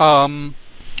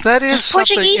 That is Does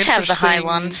Portuguese something have the high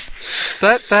interesting-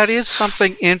 ones? That is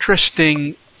something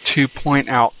interesting to point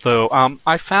out, though.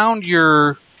 I found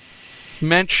your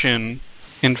mention,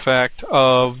 in fact,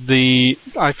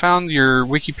 I found your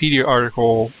Wikipedia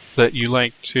article that you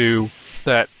linked to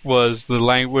that was the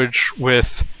language with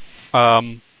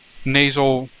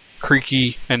nasal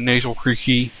creaky and nasal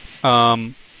creaky.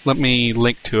 Let me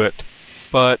link to it.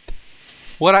 But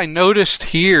what I noticed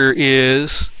here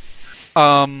is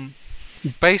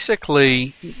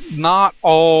basically not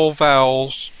all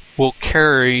vowels will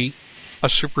carry a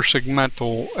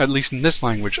suprasegmental, at least in this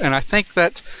language. And I think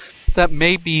that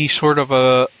may be sort of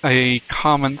a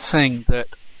common thing, that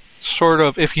sort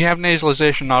of, if you have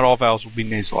nasalization, not all vowels will be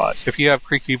nasalized. If you have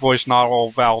creaky voice, not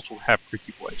all vowels will have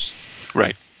creaky voice.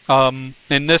 Right. In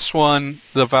this one,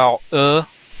 the vowel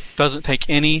doesn't take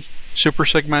any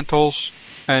suprasegmentals,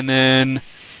 and then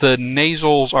the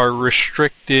nasals are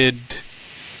restricted.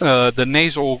 The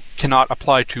nasal cannot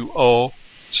apply to O,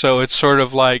 so it's sort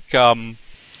of like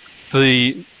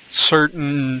the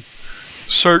certain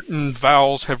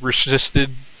vowels have resisted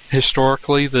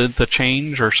historically the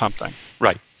change or something.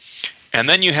 Right. And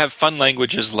then you have fun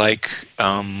languages like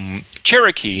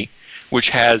Cherokee, which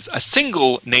has a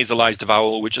single nasalized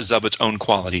vowel which is of its own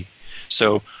quality.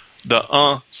 So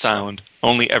the sound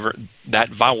that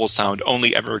vowel sound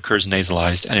only ever occurs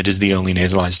nasalized, and it is the only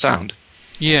nasalized sound.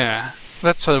 Yeah,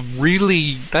 that's a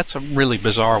really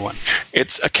bizarre one.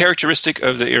 It's a characteristic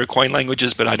of the Iroquois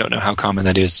languages, but I don't know how common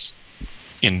that is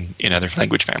in other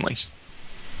language families.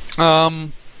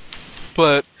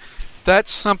 But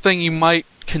that's something you might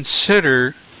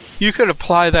consider. You could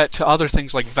apply that to other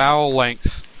things like vowel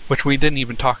length, which we didn't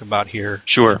even talk about here.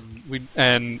 Sure.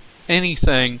 And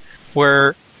anything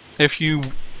where if you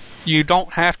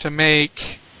don't have to make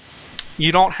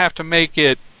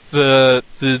it the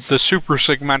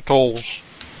suprasegmentals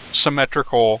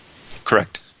symmetrical.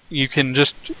 Correct. You can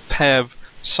just have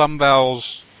some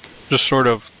vowels just sort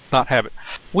of not have it.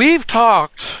 We've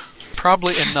talked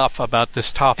probably enough about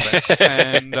this topic,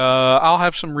 and I'll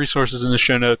have some resources in the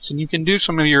show notes, and you can do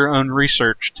some of your own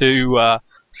research to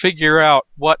figure out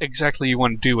what exactly you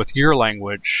want to do with your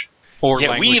language or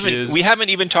languages. We haven't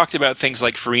even talked about things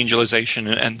like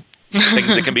pharyngalization and things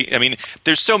that can be. I mean,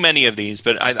 there's so many of these,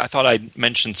 but I thought I'd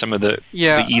mention some of the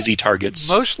easy targets.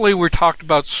 Mostly, we talked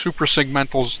about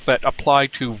suprasegmentals that apply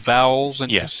to vowels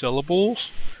and to syllables.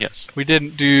 Yes. We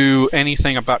didn't do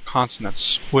anything about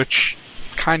consonants, which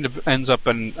kind of ends up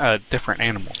in a different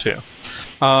animal too.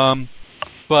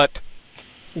 But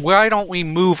why don't we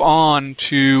move on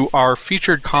to our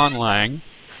featured conlang,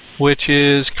 which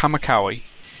is Kamikawi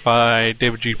by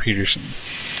David G. Peterson.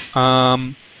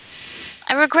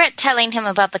 I regret telling him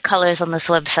about the colors on this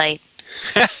website.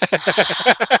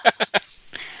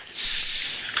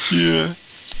 Yeah.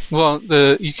 Well,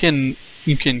 you can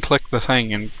click the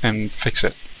thing and fix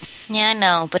it. Yeah, I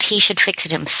know, but he should fix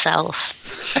it himself.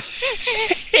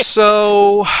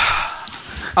 So,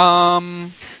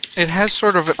 it has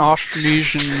sort of an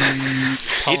Austronesian.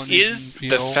 It is feel.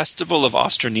 the Festival of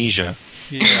Austronesia.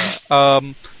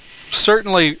 Yeah.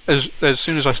 Certainly, as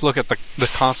soon as I look at the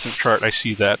consonant chart, I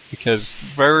see that, because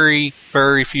very,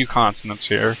 very few consonants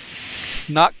here.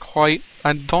 Not quite.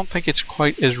 I don't think it's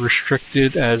quite as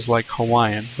restricted as like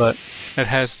Hawaiian, but it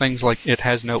has things like it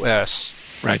has no S.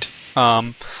 Right.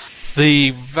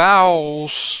 The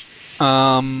vowels,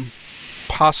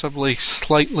 possibly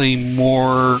slightly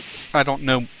more. I don't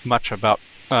know much about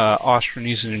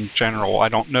Austronesian in general. I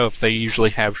don't know if they usually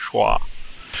have schwa.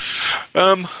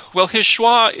 Well, his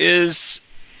schwa is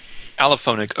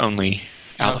allophonic only.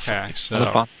 Okay, so.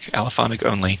 Allophonic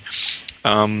only.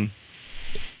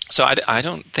 So I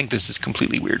don't think this is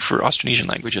completely weird for Austronesian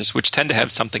languages, which tend to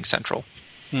have something central.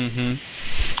 Mm-hmm.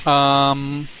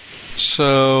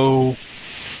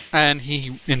 And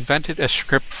he invented a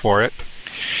script for it.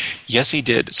 Yes, he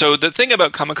did. So the thing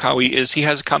about Kamikawi is he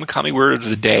has a Kamikawi word of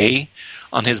the day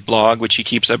on his blog, which he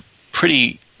keeps up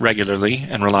pretty regularly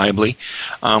and reliably,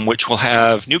 which will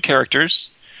have new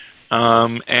characters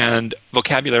and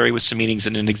vocabulary with some meanings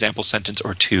in an example sentence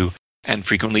or two, and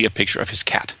frequently a picture of his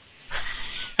cat.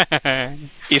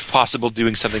 If possible,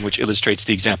 doing something which illustrates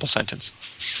the example sentence.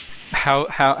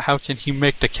 How can he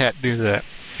make the cat do that?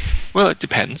 Well, it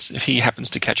depends. If he happens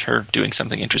to catch her doing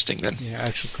something interesting, then. Yeah,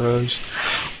 I suppose.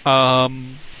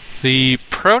 The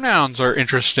pronouns are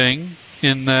interesting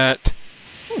in that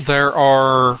there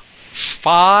are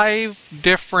 5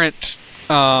 different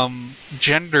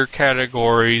gender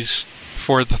categories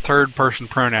for the third person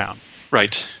pronoun.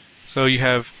 Right. So you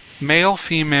have male,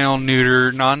 female,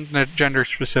 neuter, non-gender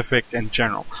specific, and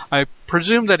general. I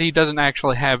presume that he doesn't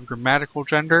actually have grammatical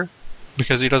gender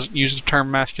because he doesn't use the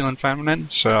term masculine, feminine,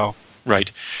 so...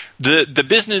 Right. The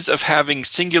business of having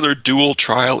singular, dual,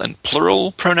 trial, and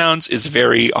plural pronouns is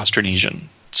very Austronesian.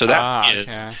 So that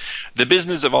is... Okay. The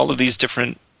business of all of these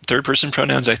different third-person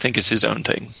pronouns, I think, is his own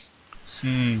thing.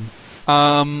 And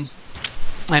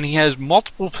he has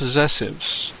multiple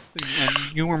possessives.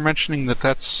 And you were mentioning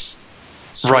that's...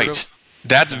 Right.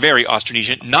 That's very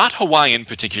Austronesian. Not Hawaiian,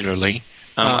 particularly.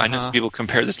 I know some people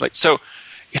compare this. So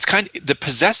it's kind of... The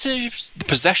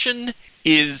possession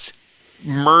is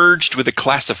merged with a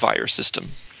classifier system.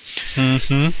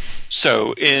 Mm-hmm.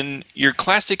 So in your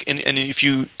classic... And if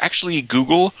you actually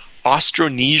Google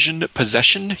Austronesian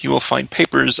possession, you will find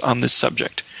papers on this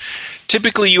subject.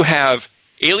 Typically, you have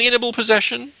alienable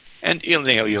possession and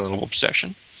inalienable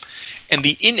possession. And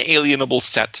the inalienable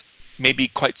set may be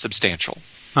quite substantial.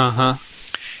 Uh-huh.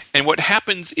 And what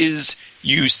happens is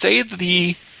you say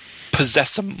the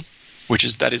possessum,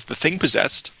 that is the thing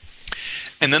possessed,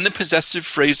 and then the possessive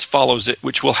phrase follows it,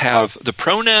 which will have the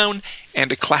pronoun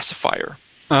and a classifier.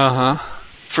 Uh-huh.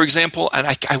 For example, and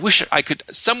I wish I could...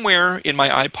 Somewhere in my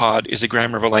iPod is a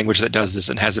grammar of a language that does this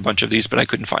and has a bunch of these, but I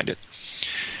couldn't find it.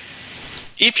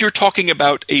 If you're talking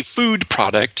about a food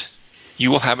product,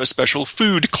 you will have a special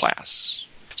food class.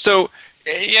 So...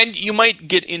 And you might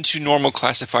get into normal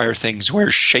classifier things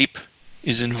where shape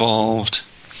is involved.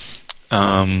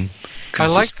 I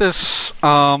like this.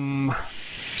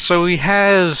 So he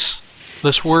has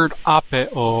this word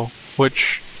apeo,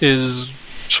 which is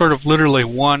sort of literally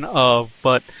one of,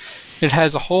 but it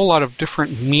has a whole lot of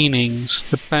different meanings.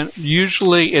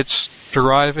 Usually it's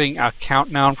deriving a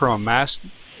count noun from a mass.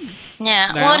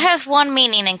 Yeah, well, it has one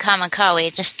meaning in Kamikawi.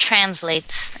 It just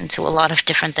translates into a lot of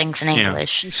different things in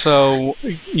English. So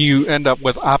you end up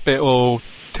with apeo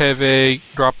teve,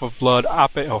 drop of blood,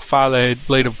 apeo fale,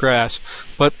 blade of grass.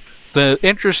 But the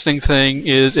interesting thing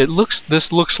is,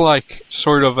 this looks like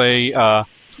sort of an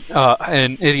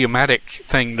idiomatic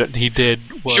thing that he did.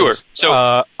 Was, sure. So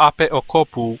apeo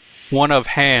kopu, one of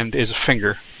hand is a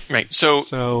finger. Right.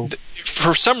 So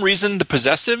for some reason, the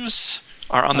possessives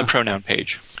are on the pronoun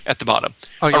page. At the bottom.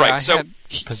 Oh, yeah, all right, so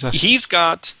he's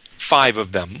got 5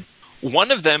 of them.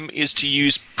 One of them is to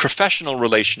use professional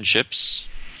relationships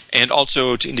and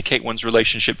also to indicate one's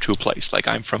relationship to a place, like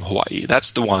I'm from Hawaii. That's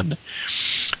the one.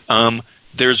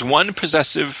 There's one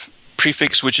possessive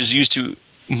prefix which is used to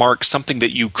mark something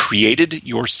that you created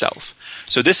yourself.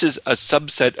 So this is a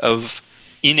subset of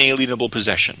inalienable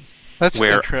possession. That's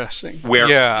interesting.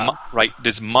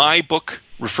 Does my book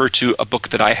refer to a book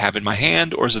that I have in my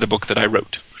hand, or is it a book that I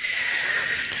wrote?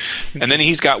 And then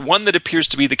he's got one that appears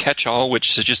to be the catch-all,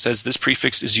 which just says this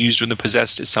prefix is used when the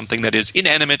possessed is something that is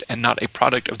inanimate and not a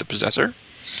product of the possessor.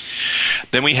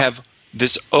 Then we have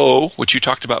this O, which you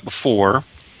talked about before,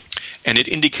 and it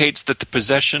indicates that the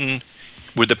possession,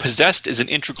 where the possessed is an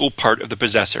integral part of the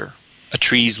possessor. A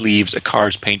tree's leaves, a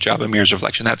car's paint job, a mirror's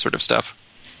reflection, that sort of stuff.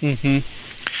 Mm-hmm.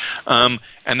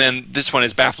 And then this one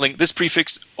is baffling. This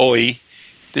prefix, oi,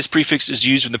 this prefix is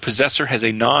used when the possessor has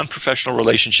a non-professional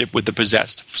relationship with the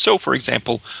possessed. So, for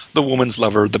example, the woman's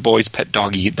lover, the boy's pet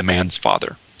doggy, the man's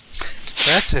father.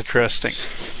 That's interesting.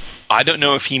 I don't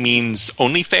know if he means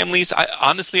only families.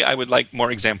 Honestly, I would like more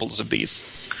examples of these.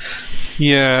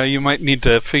 Yeah, you might need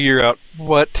to figure out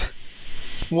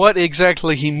what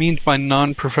exactly he means by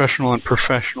non-professional and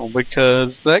professional,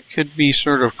 because that could be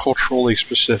sort of culturally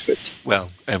specific.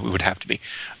 Well, it would have to be.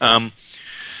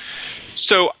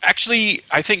 So, actually,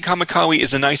 I think Kamikawi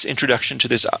is a nice introduction to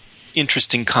this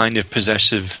interesting kind of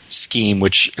possessive scheme,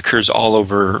 which occurs all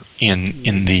over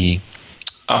in the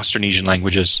Austronesian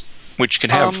languages, which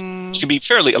can be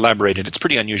fairly elaborated. It's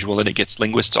pretty unusual, and it gets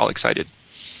linguists all excited.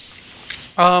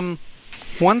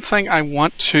 One thing I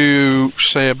want to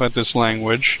say about this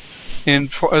language,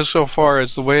 so far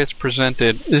as the way it's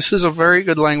presented, this is a very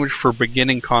good language for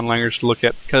beginning conlangers to look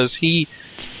at, because he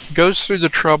goes through the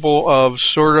trouble of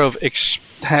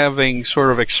having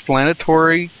sort of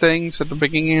explanatory things at the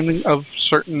beginning of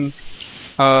certain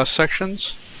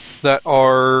sections that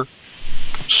are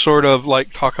sort of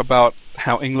like talk about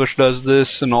how English does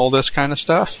this and all this kind of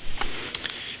stuff.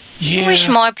 Yeah. I wish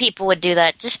more people would do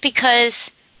that, just because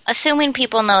assuming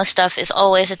people know stuff is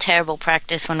always a terrible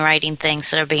practice when writing things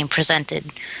that are being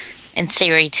presented in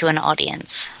theory to an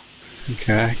audience.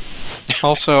 Okay.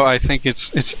 Also, I think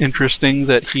it's interesting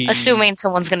that he... Assuming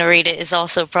someone's going to read it is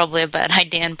also probably a bad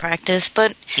idea in practice,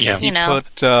 but, yeah. you know.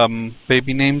 He put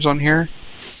baby names on here?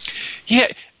 Yeah.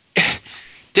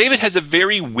 David has a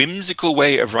very whimsical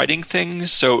way of writing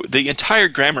things, so the entire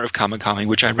grammar of Kamikawi,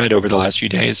 which I read over the last few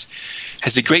days,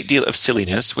 has a great deal of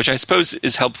silliness, which I suppose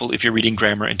is helpful if you're reading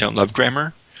grammar and don't love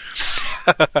grammar.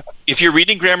 If you're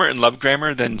reading grammar and love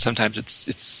grammar, then sometimes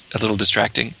it's a little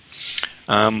distracting.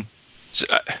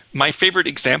 My favorite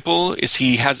example is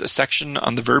he has a section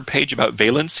on the verb page about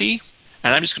valency,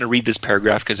 and I'm just going to read this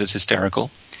paragraph because it's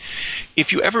hysterical.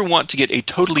 If you ever want to get a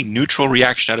totally neutral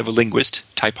reaction out of a linguist,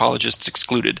 typologists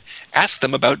excluded, ask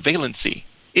them about valency.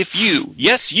 If you,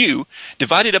 yes you,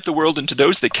 divided up the world into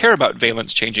those that care about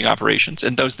valence-changing operations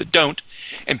and those that don't,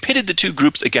 and pitted the two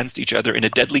groups against each other in a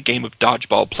deadly game of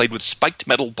dodgeball played with spiked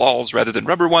metal balls rather than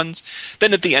rubber ones,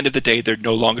 then at the end of the day there'd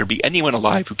no longer be anyone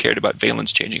alive who cared about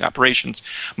valence-changing operations,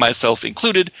 myself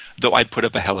included, though I'd put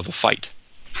up a hell of a fight.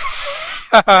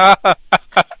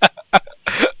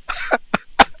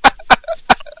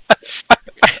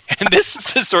 And this is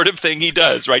the sort of thing he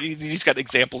does, right? He's got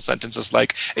example sentences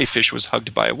like, a fish was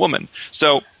hugged by a woman.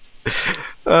 So...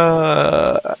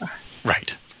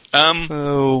 right.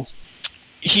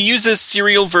 He uses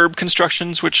serial verb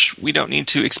constructions, which we don't need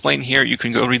to explain here. You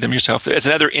can go read them yourself. It's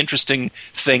another interesting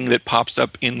thing that pops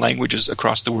up in languages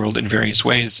across the world in various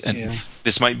ways, and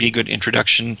this might be a good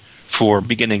introduction for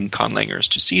beginning conlangers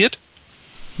to see it.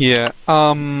 Yeah.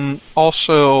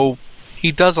 Also,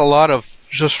 he does a lot of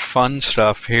just fun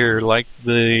stuff here, like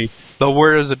the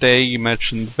word of the day you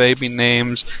mentioned, baby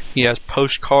names. He has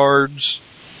postcards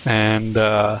and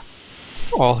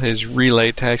all his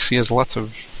relay text. He has lots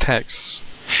of texts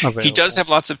available. He does have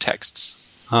lots of texts.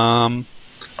 Sadly,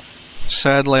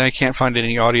 I can't find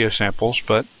any audio samples,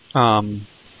 but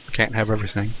can't have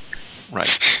everything.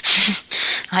 Right.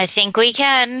 I think we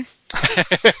can.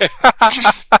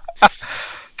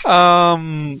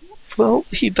 Well,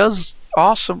 he does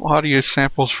awesome audio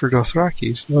samples for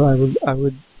Dothraki, so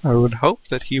I would hope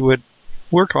that he would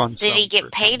work on. Did he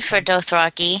get paid for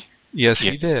Dothraki? Yes,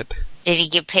 he did. Did he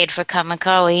get paid for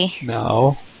Kamikawi?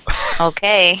 No.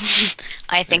 Okay,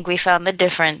 I think we found the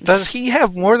difference. Does he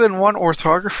have more than one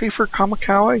orthography for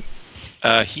Kamikawi?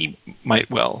 He might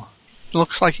well.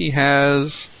 Looks like he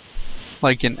has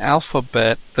like an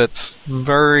alphabet that's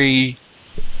very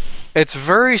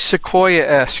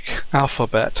Sequoia-esque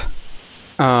alphabet.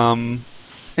 In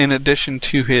addition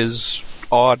to his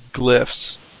odd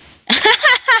glyphs.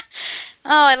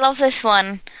 Oh, I love this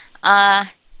one.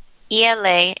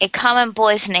 Iele, a common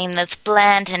boy's name that's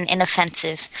bland and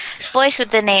inoffensive. Boys with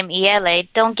the name Iele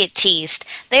don't get teased.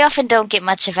 They often don't get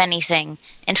much of anything.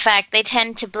 In fact, they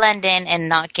tend to blend in and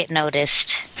not get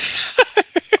noticed.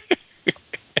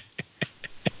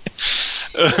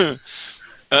 He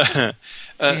has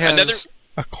another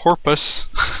a corpus.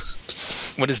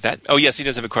 What is that? Oh, yes, he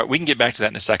does have a quote. We can get back to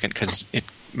that in a second because it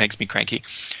makes me cranky.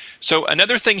 So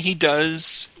another thing he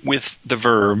does with the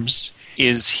verbs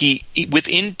is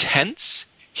within tense,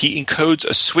 he encodes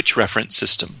a switch reference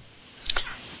system.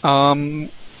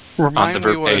 Remind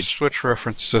me what a page. switch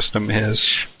reference system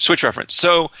is. Switch reference.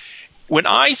 So when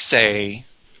I say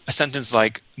a sentence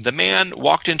like, the man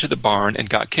walked into the barn and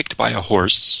got kicked by a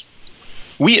horse,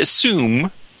 we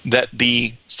assume that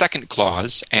the second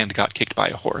clause, and got kicked by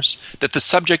a horse, that the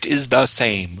subject is the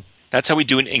same. That's how we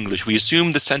do in English. We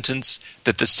assume the sentence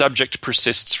that the subject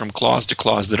persists from clause to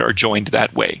clause that are joined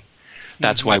that way.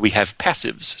 That's why we have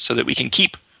passives, so that we can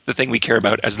keep the thing we care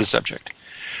about as the subject.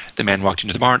 The man walked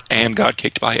into the barn and got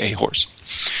kicked by a horse.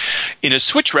 In a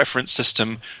switch reference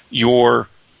system, your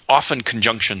often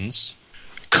conjunctions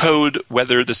code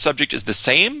whether the subject is the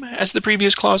same as the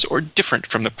previous clause or different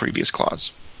from the previous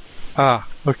clause. Ah,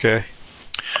 okay.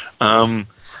 And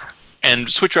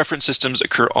switch reference systems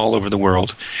occur all over the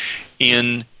world.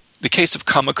 In the case of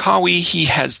Kamakawi, he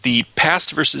has the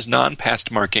past versus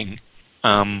non-past marking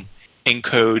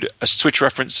encode a switch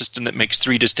reference system that makes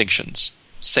 3 distinctions.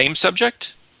 Same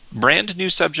subject, brand new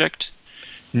subject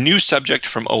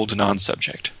from old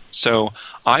non-subject. So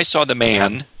I saw the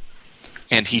man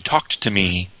and he talked to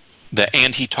me. The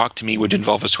and he talked to me would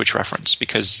involve a switch reference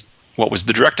because what was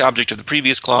the direct object of the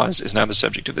previous clause is now the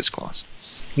subject of this clause.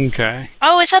 Okay.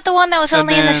 Oh, is that the one that was And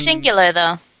only in the then- singular,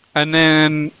 though? And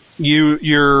then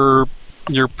your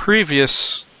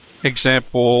previous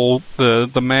example,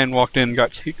 the man walked in and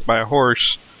got kicked by a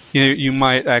horse, you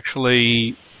might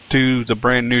actually do the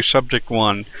brand new subject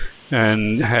one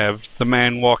and have the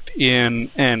man walked in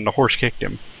and the horse kicked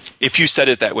him. If you said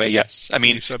it that way, yes. I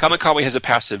mean, You said Kamakawi has a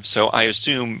passive, so I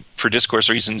assume for discourse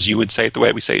reasons you would say it the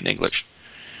way we say it in English.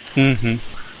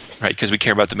 Mm-hmm. Right, because we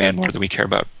care about the man more than we care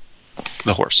about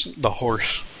the horse. The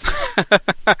horse.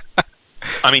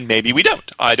 I mean, maybe we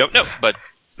don't. I don't know, but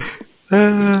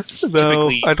No,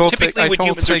 Typically- I don't typically think. I when don't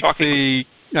humans are think talking-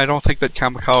 I don't think that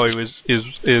Kamikawi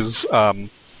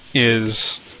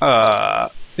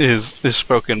is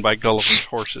spoken by Gulliver's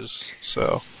horses.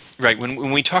 So right,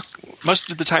 when we talk,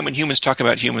 most of the time when humans talk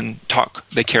about human talk,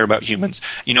 they care about humans.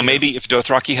 You know, maybe if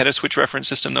Dothraki had a switch reference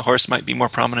system, the horse might be more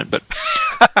prominent, but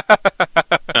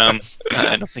I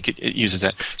don't think it uses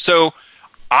that. So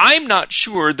I'm not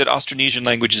sure that Austronesian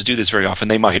languages do this very often.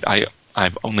 They might.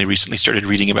 I've only recently started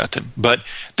reading about them. But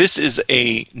this is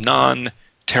a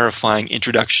non-terrifying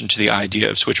introduction to the idea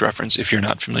of switch reference if you're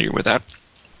not familiar with that.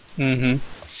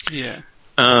 yeah.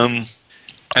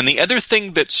 And the other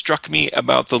thing that struck me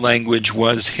about the language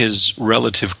was his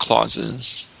relative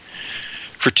clauses.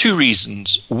 For 2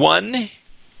 reasons. One,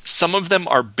 some of them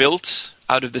are built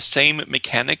out of the same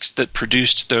mechanics that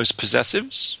produced those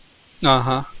possessives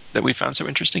that we found so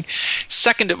interesting.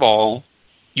 Second of all,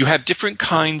 you have different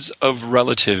kinds of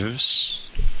relative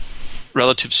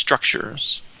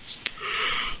structures,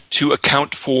 to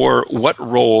account for what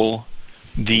role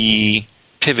the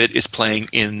pivot is playing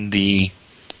in the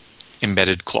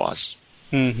embedded clause.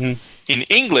 Mm-hmm. In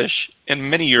English and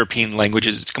many European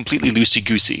languages, it's completely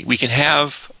loosey-goosey. We can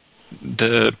have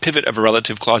the pivot of a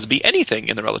relative clause be anything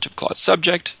in the relative clause.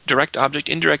 Subject, direct object,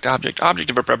 indirect object, object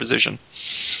of a preposition.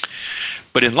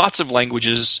 But in lots of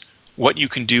languages, what you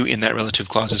can do in that relative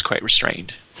clause is quite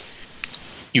restrained.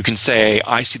 You can say,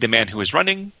 I see the man who is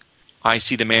running. I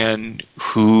see the man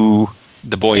who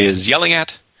the boy is yelling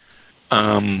at.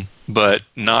 But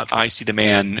not I see the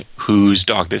man whose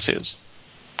dog this is,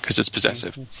 because it's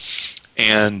possessive.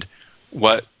 And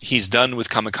what he's done with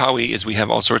Kamikawi is we have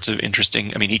all sorts of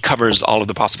interesting, he covers all of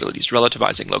the possibilities,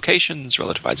 relativizing locations,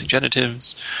 relativizing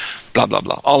genitives, blah, blah,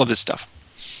 blah, all of this stuff.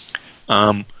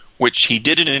 Which he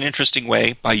did in an interesting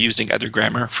way by using other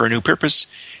grammar for a new purpose,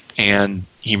 and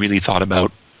he really thought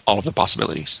about all of the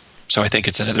possibilities. So I think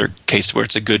it's another case where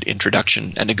it's a good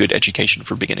introduction and a good education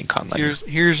for beginning con language.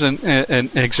 Here's an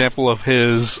example of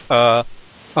his little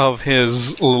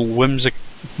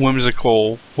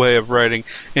whimsical way of writing.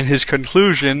 In his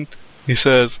conclusion, he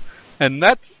says, "And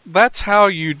that's how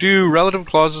you do relative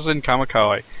clauses in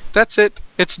Kamikawi. That's it.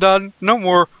 It's done. No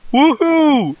more.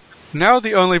 Woohoo! Now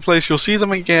the only place you'll see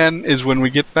them again is when we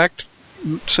get to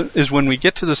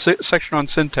the section on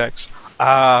syntax.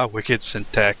 Ah, wicked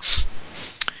syntax."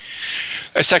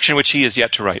 A section which he is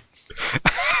yet to write.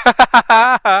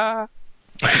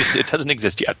 It doesn't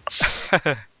exist yet.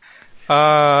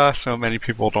 So many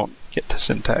people don't get to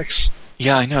syntax.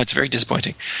 Yeah, I know. It's very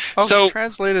disappointing. Oh, So, he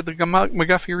translated the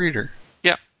McGuffey Reader.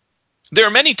 yeah. There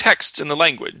are many texts in the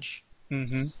language.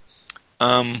 Mm-hmm.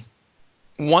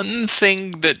 One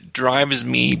thing that drives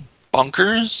me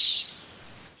bonkers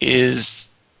is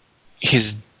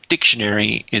his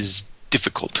dictionary is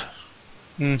difficult.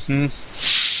 Mm-hmm.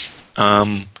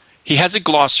 He has a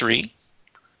glossary,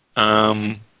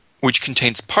 which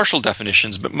contains partial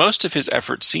definitions, but most of his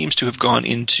effort seems to have gone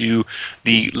into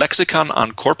the Lexicon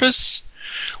on Corpus,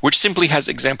 which simply has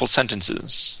example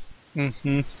sentences.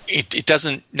 Mm-hmm. It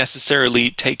doesn't necessarily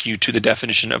take you to the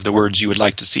definition of the words you would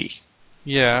like to see.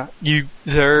 Yeah,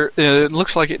 it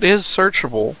looks like it is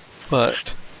searchable,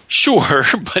 but... Sure,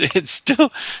 but it's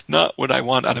still not what I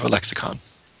want out of a lexicon.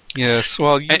 Yes,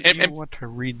 well, you want to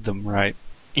read them right.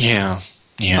 Yeah.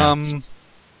 I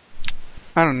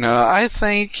don't know. I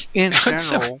think, in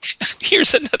general...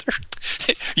 Here's another...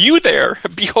 You there,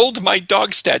 behold my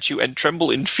dog statue and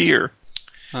tremble in fear.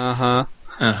 Uh-huh.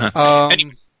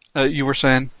 You were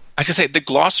saying? I was going to say, the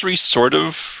glossary sort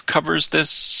of covers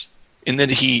this, in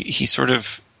that he sort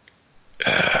of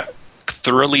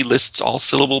thoroughly lists all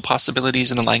syllable possibilities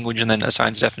in the language and then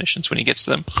assigns definitions when he gets to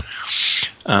them.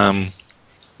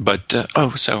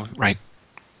 Right.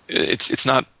 It's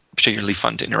not particularly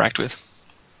fun to interact with.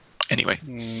 Anyway.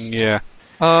 Yeah.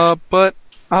 But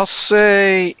I'll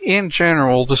say, in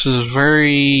general, this is a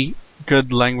very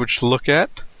good language to look at.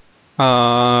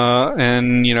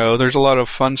 And, there's a lot of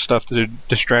fun stuff to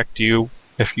distract you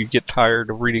if you get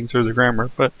tired of reading through the grammar.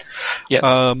 But, yes.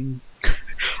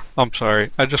 I'm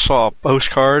sorry. I just saw a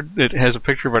postcard. It has a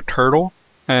picture of a turtle,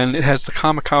 and it has the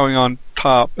Kamikawi on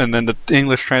top, and then the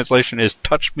English translation is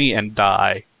 "Touch me and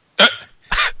die."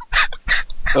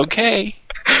 Okay.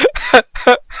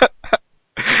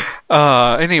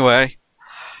 Anyway,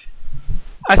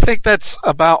 I think that's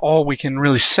about all we can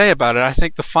really say about it. I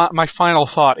think my final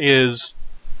thought is,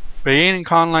 beginning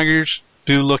con language,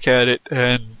 do look at it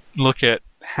and look at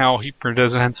how he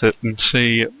presents it and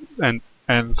see and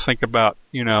think about,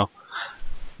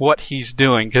 what he's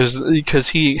doing, because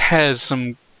he has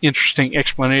some interesting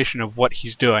explanation of what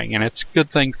he's doing, and it's a good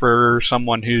thing for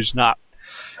someone who's not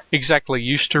exactly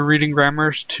used to reading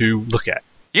grammars to look at.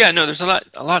 Yeah, no, there's a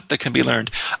lot that can be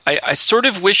learned. I sort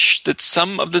of wish that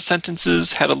some of the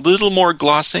sentences had a little more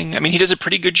glossing. I mean, he does a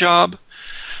pretty good job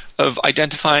of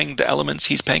identifying the elements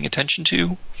he's paying attention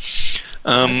to.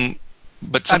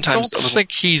 But sometimes I don't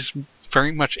think he's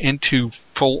very much into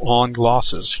full-on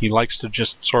glosses. He likes to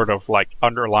just sort of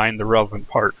underline the relevant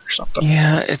part or something.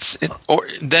 Yeah, or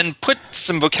then put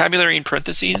some vocabulary in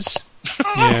parentheses.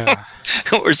 Yeah.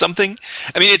 Or something.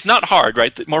 I mean, it's not hard,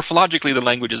 right? Morphologically, the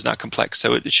language is not complex,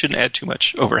 so it shouldn't add too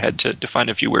much overhead to define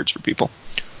a few words for people.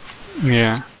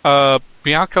 Yeah.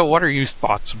 Bianca, what are your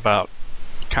thoughts about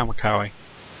Kamikawi?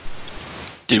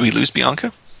 Did we lose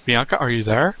Bianca? Bianca, are you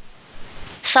there?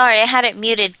 Sorry, I had it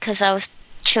muted because I was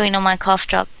chewing on my cough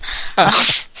drop.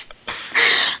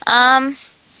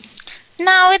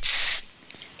 No, it's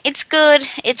good.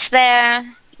 It's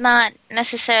there. Not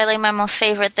necessarily my most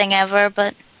favorite thing ever,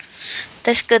 but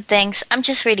there's good things. I'm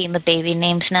just reading the baby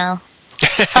names now.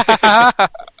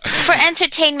 For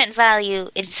entertainment value,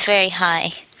 it's very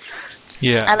high.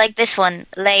 Yeah. I like this one.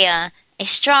 Leia, a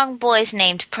strong boy's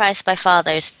named, prized by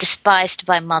fathers, despised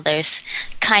by mothers.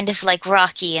 Kind of like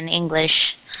Rocky in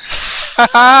English.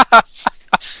 All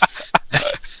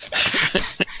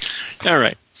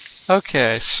right.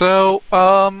 Okay, so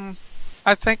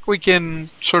I think we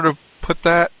can sort of put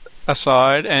that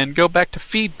aside and go back to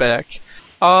feedback.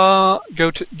 Go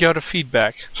to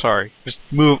feedback. Sorry, just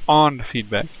move on to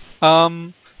feedback.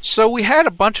 So we had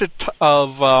a bunch of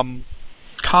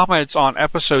comments on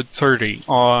episode 30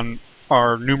 on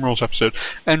our numerals episode,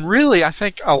 and really, I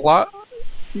think a lot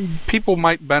people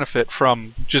might benefit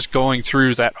from just going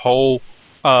through that whole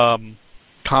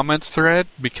comments thread,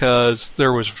 because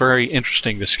there was very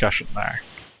interesting discussion there.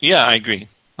 Yeah, I agree.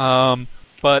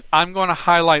 But I'm going to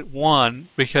highlight one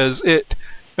because it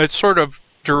sort of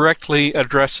directly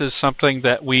addresses something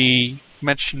that we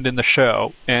mentioned in the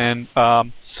show. And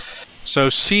so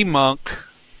C-Monk,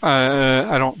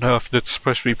 I don't know if that's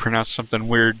supposed to be pronounced something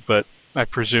weird, but I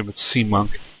presume it's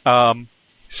C-Monk,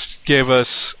 gave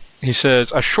us, he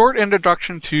says, a short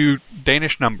introduction to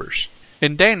Danish numbers.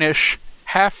 In Danish,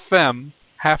 half fem,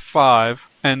 half 5,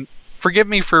 and forgive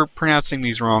me for pronouncing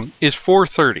these wrong, is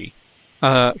 430.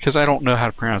 Because I don't know how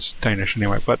to pronounce Danish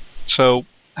anyway. But so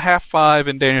half 5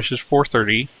 in Danish is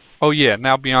 430. Oh yeah,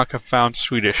 now Bianca found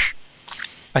Swedish.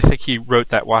 I think he wrote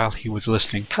that while he was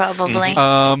listening. Probably.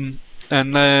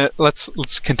 And let's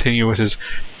continue with his.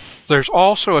 There's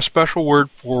also a special word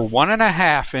for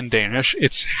 1.5 in Danish.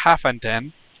 It's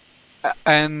halfanten,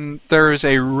 and there is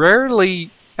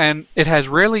it has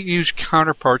rarely used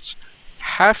counterparts.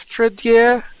 Half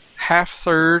tredje, half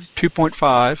third,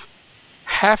 2.5.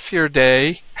 Half your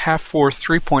day, half fourth,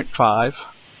 3.5.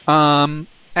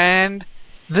 And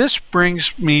this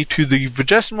brings me to the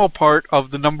vigesimal part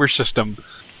of the number system.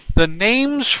 The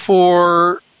names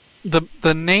for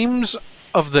the names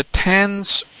of the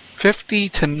tens 50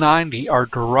 to 90 are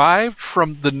derived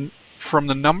from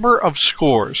the number of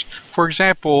scores. For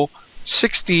example,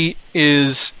 60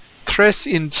 is tres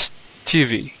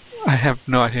instivi. I have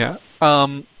no idea.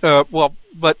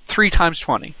 But 3 times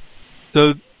 20.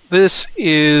 So this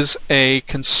is a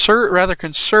rather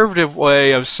conservative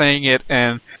way of saying it,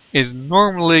 and is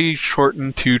normally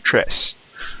shortened to tres.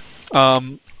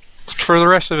 For the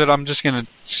rest of it, I'm just going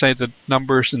to say the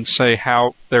numbers and say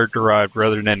how they're derived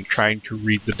rather than trying to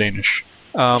read the Danish.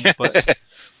 But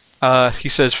he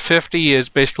says 50 is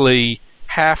basically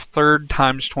half third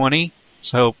times 20,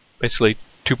 so basically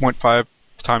 2.5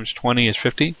 times 20 is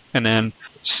 50, and then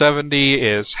 70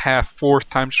 is half fourth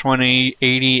times 20,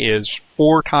 80 is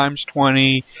 4 times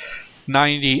 20,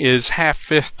 90 is half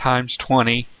fifth times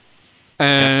 20,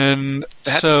 and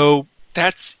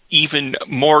that's even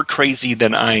more crazy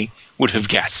than I would have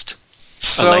guessed.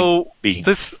 So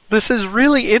this is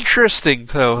really interesting,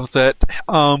 though, that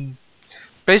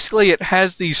basically it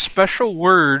has these special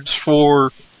words for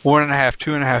 1.5,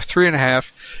 2.5, 3.5,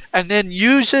 and then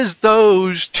uses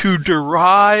those to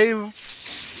derive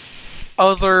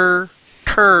other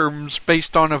terms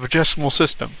based on a vigesimal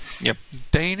system. Yep.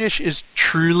 Danish is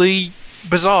truly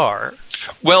bizarre.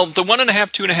 Well, the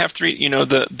 1.5, 2.5, 3,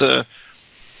 the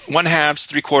 1/2,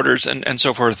 3/4, and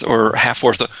so forth, or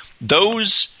half-fourth,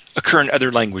 those occur in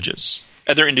other languages.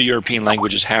 Other Indo-European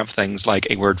languages have things like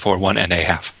a word for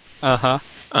 1.5.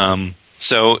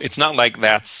 So it's not like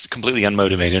that's completely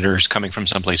unmotivated or is coming from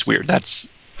someplace weird. That's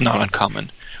not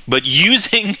uncommon. But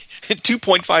using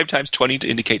 2.5 times 20 to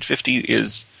indicate 50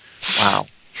 is, wow.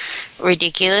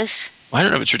 Ridiculous? Well, I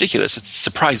don't know if it's ridiculous. It's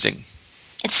surprising.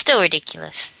 It's still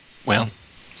ridiculous. Well,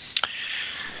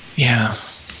 yeah.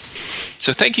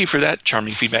 So thank you for that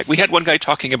charming feedback. We had one guy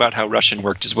talking about how Russian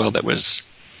worked as well. That was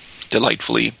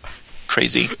delightfully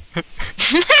crazy.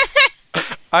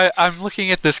 I'm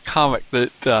looking at this comic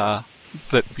that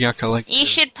Bianca liked. You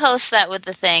should post that with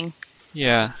the thing.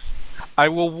 Yeah. I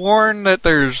will warn that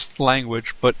there's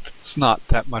language, but it's not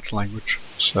that much language.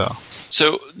 So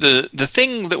the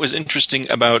thing that was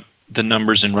interesting about the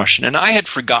numbers in Russian, and I had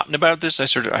forgotten about this,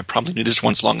 I probably knew this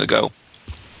once long ago,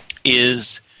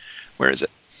 is, where is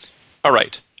it? All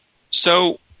right.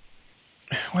 So,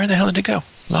 where the hell did it go?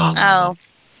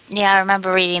 Yeah, I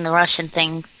remember reading the Russian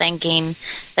thing, thinking,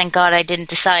 thank God I didn't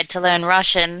decide to learn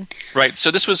Russian. Right,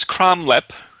 so this was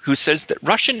Kramlep, who says that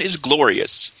Russian is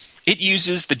glorious. It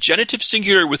uses the genitive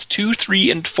singular with 2,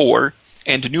 3, and 4,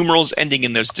 and numerals ending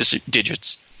in those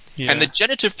digits. Yeah. And the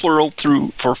genitive plural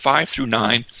for 5 through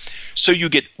 9. So you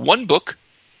get 1 book,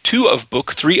 2 of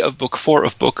book, 3 of book, 4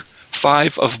 of book,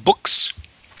 5 of books,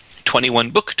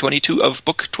 21 book, 22 of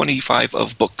book, 25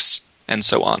 of books, and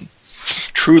so on.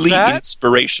 Truly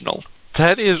inspirational.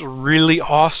 That is really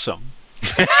awesome.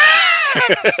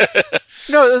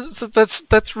 No,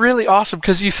 that's really awesome,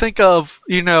 because you think of,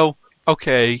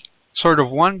 okay, sort of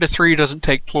 1 to 3 doesn't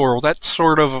take plural. That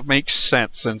sort of makes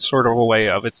sense in sort of a way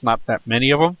of it's not that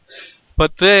many of them.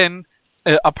 But then,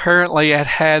 apparently it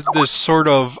has this sort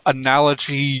of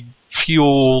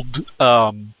analogy-fueled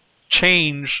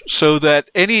change, so that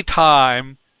any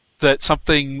time that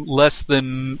something less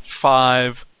than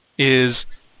 5 is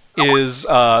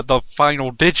the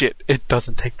final digit, it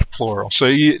doesn't take the plural. So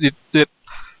it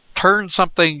turns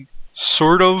something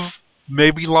sort of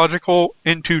maybe logical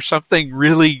into something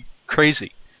really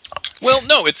crazy. Well,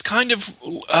 no, it's kind of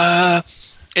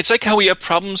it's like how we have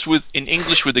problems in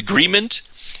English with agreement.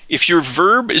 If your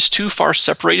verb is too far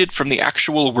separated from the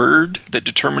actual word that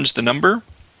determines the number,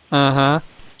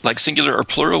 like singular or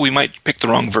plural, we might pick the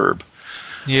wrong verb.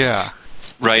 Yeah.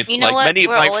 Right? You know like what? many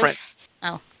of my friends.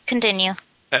 Oh, continue.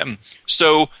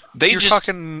 So you're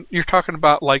talking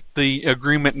about like the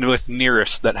agreement with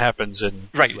nearest that happens in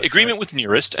right English, agreement with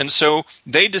nearest, and so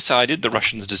the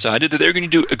Russians decided that they're going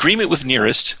to do agreement with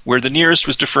nearest, where the nearest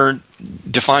was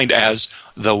defined as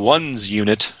the ones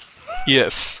unit.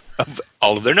 Yes. Of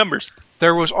all of their numbers.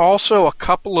 There was also a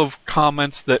couple of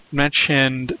comments that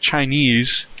mentioned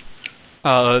Chinese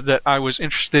that I was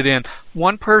interested in.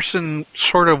 One person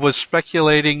sort of was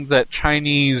speculating that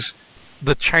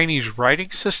the Chinese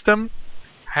writing system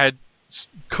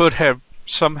could have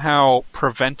somehow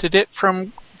prevented it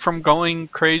from going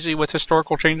crazy with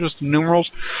historical changes to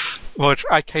numerals, which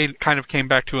I kind of came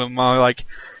back to him like,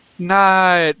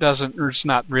 nah, it doesn't. It's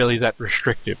not really that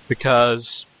restrictive,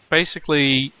 because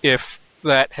basically, if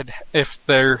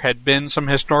there had been some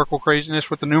historical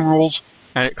craziness with the numerals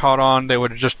and it caught on, they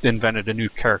would have just invented a new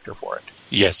character for it.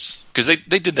 Yes, because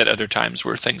they did that other times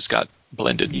where things got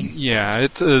blended. Yeah,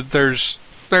 there's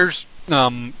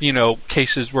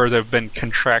cases where there've been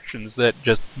contractions that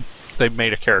just they've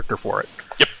made a character for it.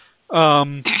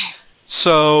 Yep.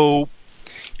 So.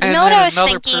 You know what I was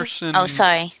thinking? Oh,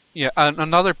 sorry. Yeah,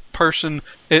 another person.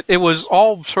 It was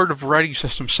all sort of writing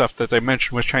system stuff that they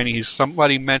mentioned was Chinese.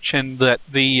 Somebody mentioned that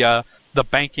the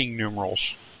banking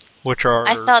numerals, which are.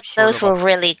 I thought those were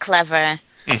really clever.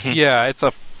 Mm-hmm. Yeah,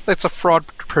 it's a fraud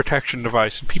protection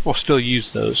device, and people still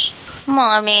use those. Well,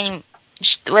 I mean,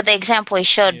 with the example he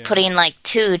showed, putting like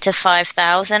 2 to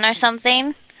 5,000 or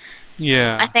something.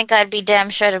 Yeah. I think I'd be damn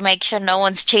sure to make sure no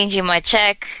one's changing my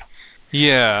check.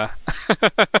 Yeah.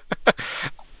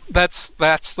 That's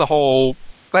the whole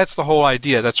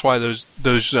idea. That's why those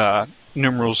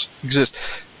numerals exist.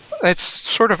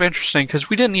 It's sort of interesting because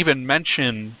we didn't even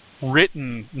mention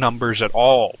written numbers at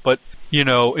all. But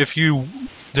if you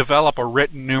develop a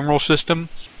written numeral system,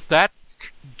 that's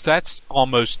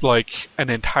almost like an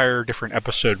entire different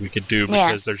episode we could do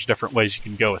because there's different ways you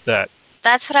can go with that.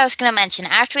 That's what I was going to mention.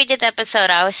 After we did the episode,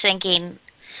 I was thinking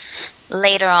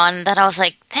later on that I was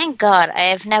like, thank God I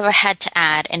have never had to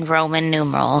add in Roman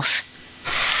numerals.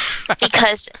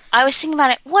 Because I was thinking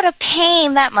about it, what a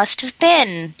pain that must have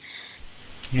been.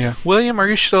 Yeah. William, are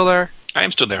you still there? I am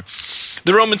still there.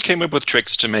 The Romans came up with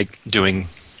tricks to make doing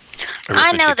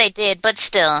arithmetic. I know they did, but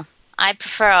still, I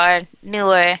prefer our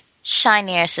newer,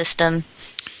 shinier system.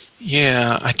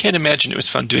 Yeah, I can't imagine it was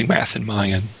fun doing math in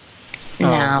Mayan.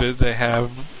 No. Did they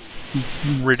have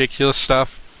ridiculous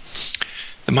stuff?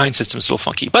 The Mayan system is a little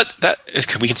funky, but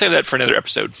we can save that for another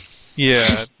episode.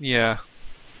 Yeah, yeah.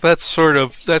 That's sort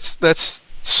of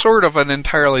an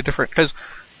entirely different, because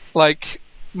like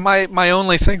my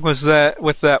only thing was that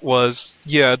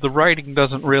the writing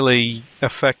doesn't really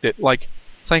affect it. Like,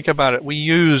 think about it. We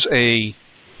use a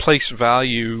place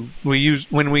value.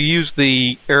 When we use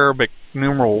the Arabic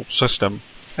numeral system,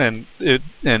 and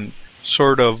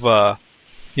sort of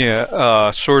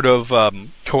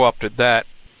co-opted that.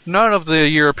 None of the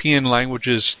European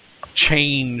languages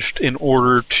changed in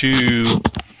order to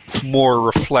more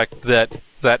reflect that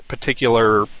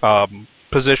particular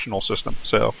positional system.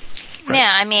 So, right.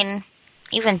 Yeah, I mean,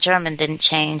 even German didn't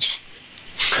change.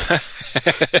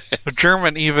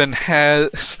 German even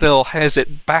still has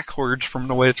it backwards from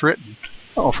the way it's written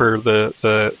for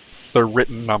the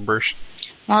written numbers.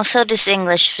 Well, so does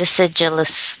English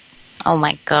vestigialist. Oh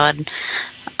my God,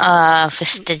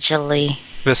 vestigially.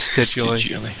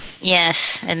 Vestigially.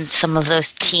 Yes, and some of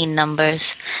those teen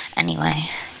numbers. Anyway.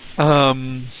 But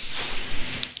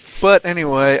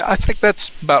anyway, I think that's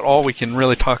about all we can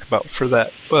really talk about for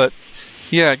that. But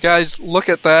yeah, guys, look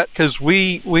at that because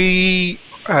we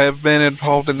have been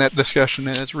involved in that discussion,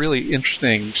 and it's really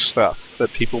interesting stuff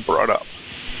that people brought up.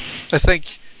 I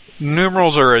think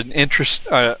numerals are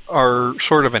are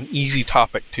sort of an easy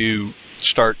topic to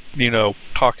start,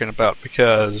 talking about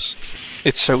because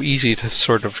it's so easy to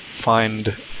sort of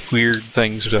find weird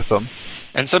things with them.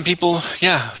 And some people,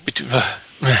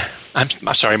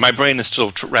 I'm sorry, my brain is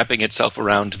still wrapping itself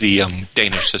around the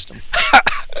Danish system.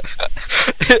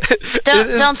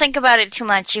 Don't think about it too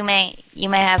much. You may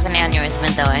have an aneurysm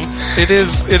and die. It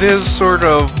is sort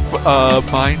of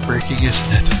mind breaking,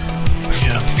 isn't it?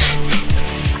 Yeah.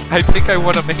 I think I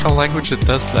want to make a language that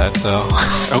does that, though.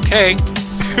 Okay.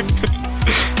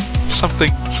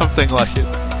 something like it.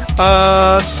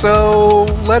 So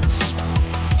let's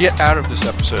get out of this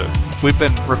episode. We've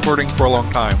been recording for a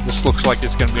long time. This looks like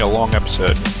it's going to be a long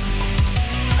episode.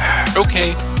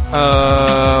 Okay.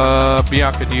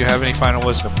 Bianca, do you have any final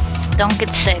wisdom? Don't get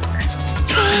sick.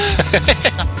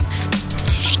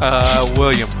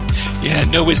 William. Yeah,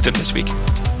 no wisdom this week.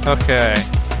 Okay.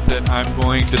 Then I'm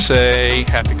going to say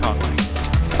happy conlang.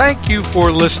 Thank you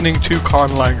for listening to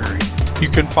Conlangery. You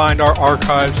can find our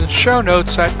archives and show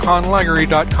notes at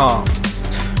conlangery.com.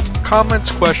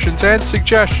 Comments, questions, and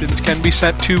suggestions can be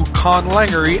sent to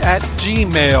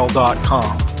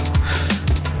conlangery@gmail.com.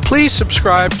 Please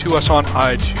subscribe to us on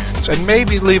iTunes and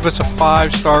maybe leave us a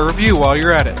 5-star review while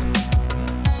you're at it.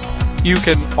 You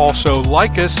can also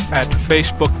like us at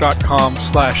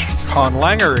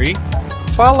facebook.com/conlangery,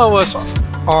 follow us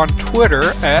on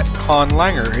Twitter at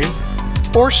conlangery,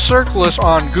 or circle us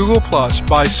on Google Plus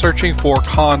by searching for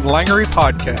Conlangery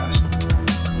Podcast.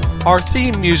 Our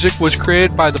theme music was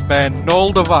created by the band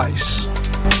Null Device.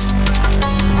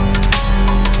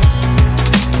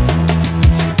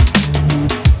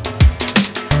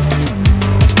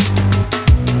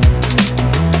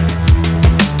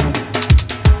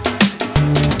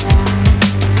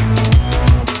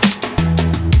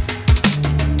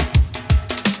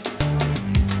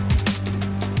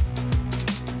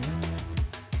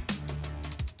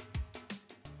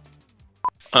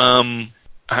 I'm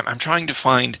trying to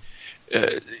find.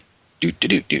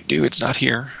 It's not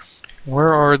here.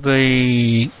 Where are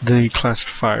the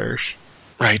classifiers?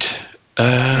 Right.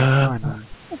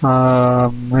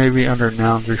 Maybe under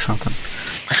nouns or something.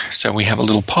 So we have a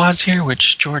little pause here,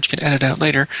 which George can edit out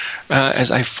later, as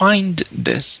I find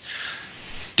this.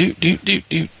 Well,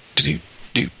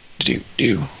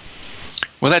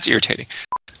 that's irritating.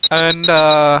 And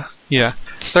yeah,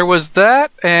 there was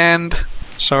that, and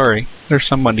sorry, there's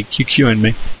somebody QQing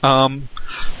me.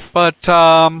 But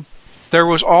there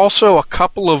was also a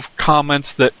couple of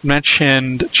comments that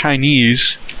mentioned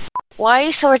Chinese. Why are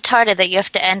you so retarded that you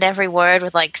have to end every word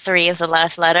with like 3 of the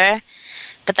last letter?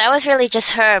 But that was really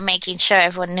just her making sure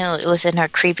everyone knew it was in her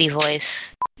creepy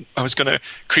voice. I was going to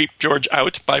creep George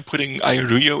out by putting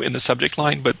Ayuruyo in the subject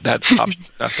line, but that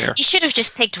option's not there. You should have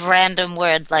just picked random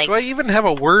word like... Do I even have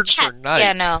a word for night?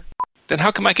 Yeah, no. Then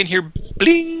how come I can hear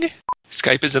bling?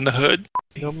 Skype is in the hood.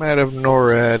 Nomad of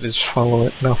NORAD is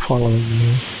now following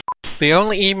me. The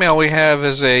only email we have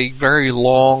is a very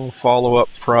long follow-up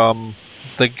from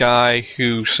the guy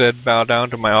who said bow down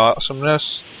to my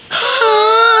awesomeness.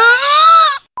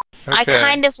 Okay. I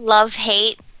kind of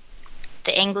love-hate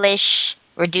the English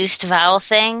reduced vowel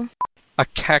thing. A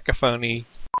cacophony.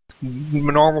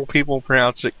 Normal people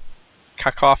pronounce it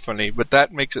cacophony, but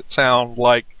that makes it sound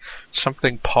like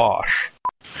something posh.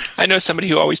 I know somebody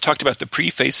who always talked about the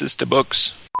prefaces to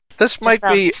books. This might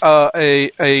be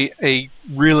a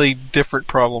really different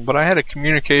problem, but I had a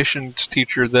communications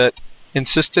teacher that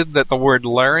insisted that the word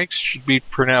larynx should be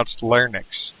pronounced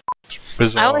larynx.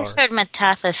 Bizarre. I always heard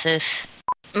metathesis.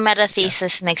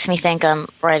 Metathesis makes me think I'm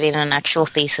writing an actual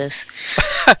thesis.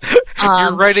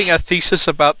 You're writing a thesis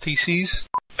about theses?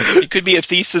 It could be a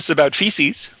thesis about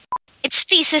feces. It's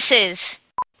theses.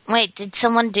 Wait, did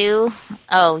someone do...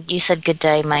 Oh, you said good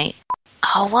day, mate.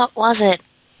 Oh, what was it?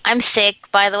 I'm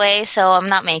sick, by the way, so I'm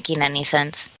not making any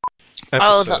sense.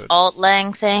 Oh, the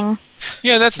alt-lang thing?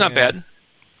 Yeah, that's not bad.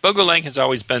 Bogolang has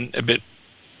always been a bit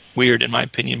weird, in my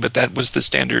opinion, but that was the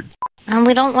standard. And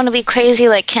we don't want to be crazy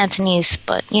like Cantonese,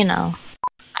 but, you know.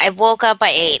 I woke up, I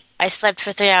ate. I slept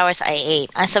for 3 hours, I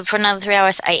ate. I slept for another 3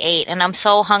 hours, I ate. And I'm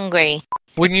so hungry.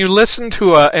 When you listen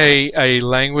to a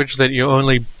language that you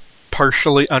only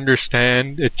partially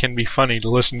understand, it can be funny to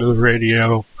listen to the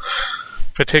radio.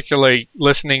 Particularly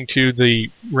listening to the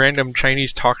random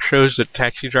Chinese talk shows that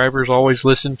taxi drivers always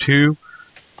listen to.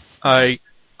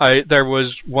 There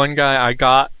was one guy I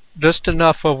got just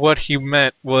enough of what he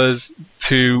meant was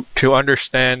to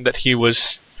understand that he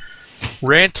was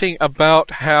ranting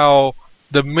about how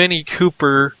the Mini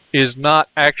Cooper is not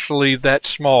actually that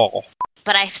small.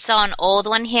 But I saw an old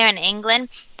one here in England.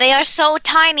 They are so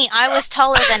tiny. I was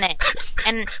taller than it.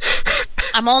 And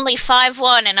I'm only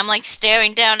 5'1", and I'm like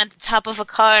staring down at the top of a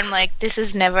car. And I'm like, this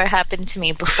has never happened to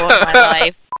me before in my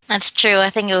life. That's true.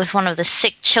 I think it was one of the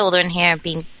sick children here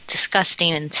being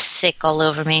disgusting and sick all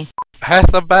over me.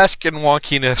 Athabascan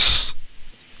wonkiness.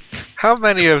 How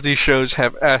many of these shows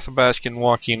have Athabascan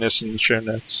wonkiness in the show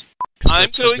notes?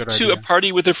 I'm going to a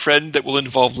party with a friend that will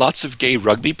involve lots of gay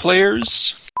rugby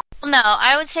players. No,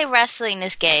 I would say wrestling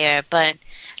is gayer, but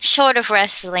short of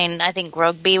wrestling, I think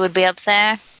rugby would be up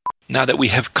there. Now that we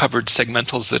have covered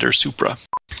segmentals that are supra.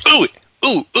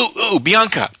 Ooh,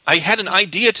 Bianca, I had an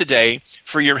idea today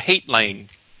for your hate line.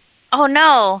 Oh,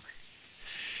 no.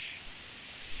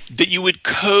 That you would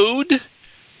code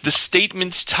the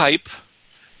statement's type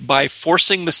by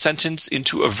forcing the sentence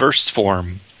into a verse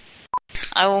form.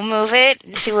 I will move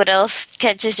it, see what else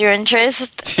catches your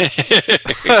interest.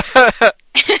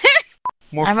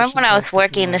 I remember when I was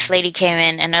working, this lady came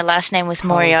in, and her last name was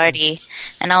Moriarty,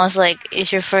 and I was like,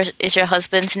 "Is your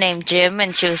husband's name Jim?"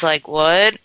 And she was like, "What?"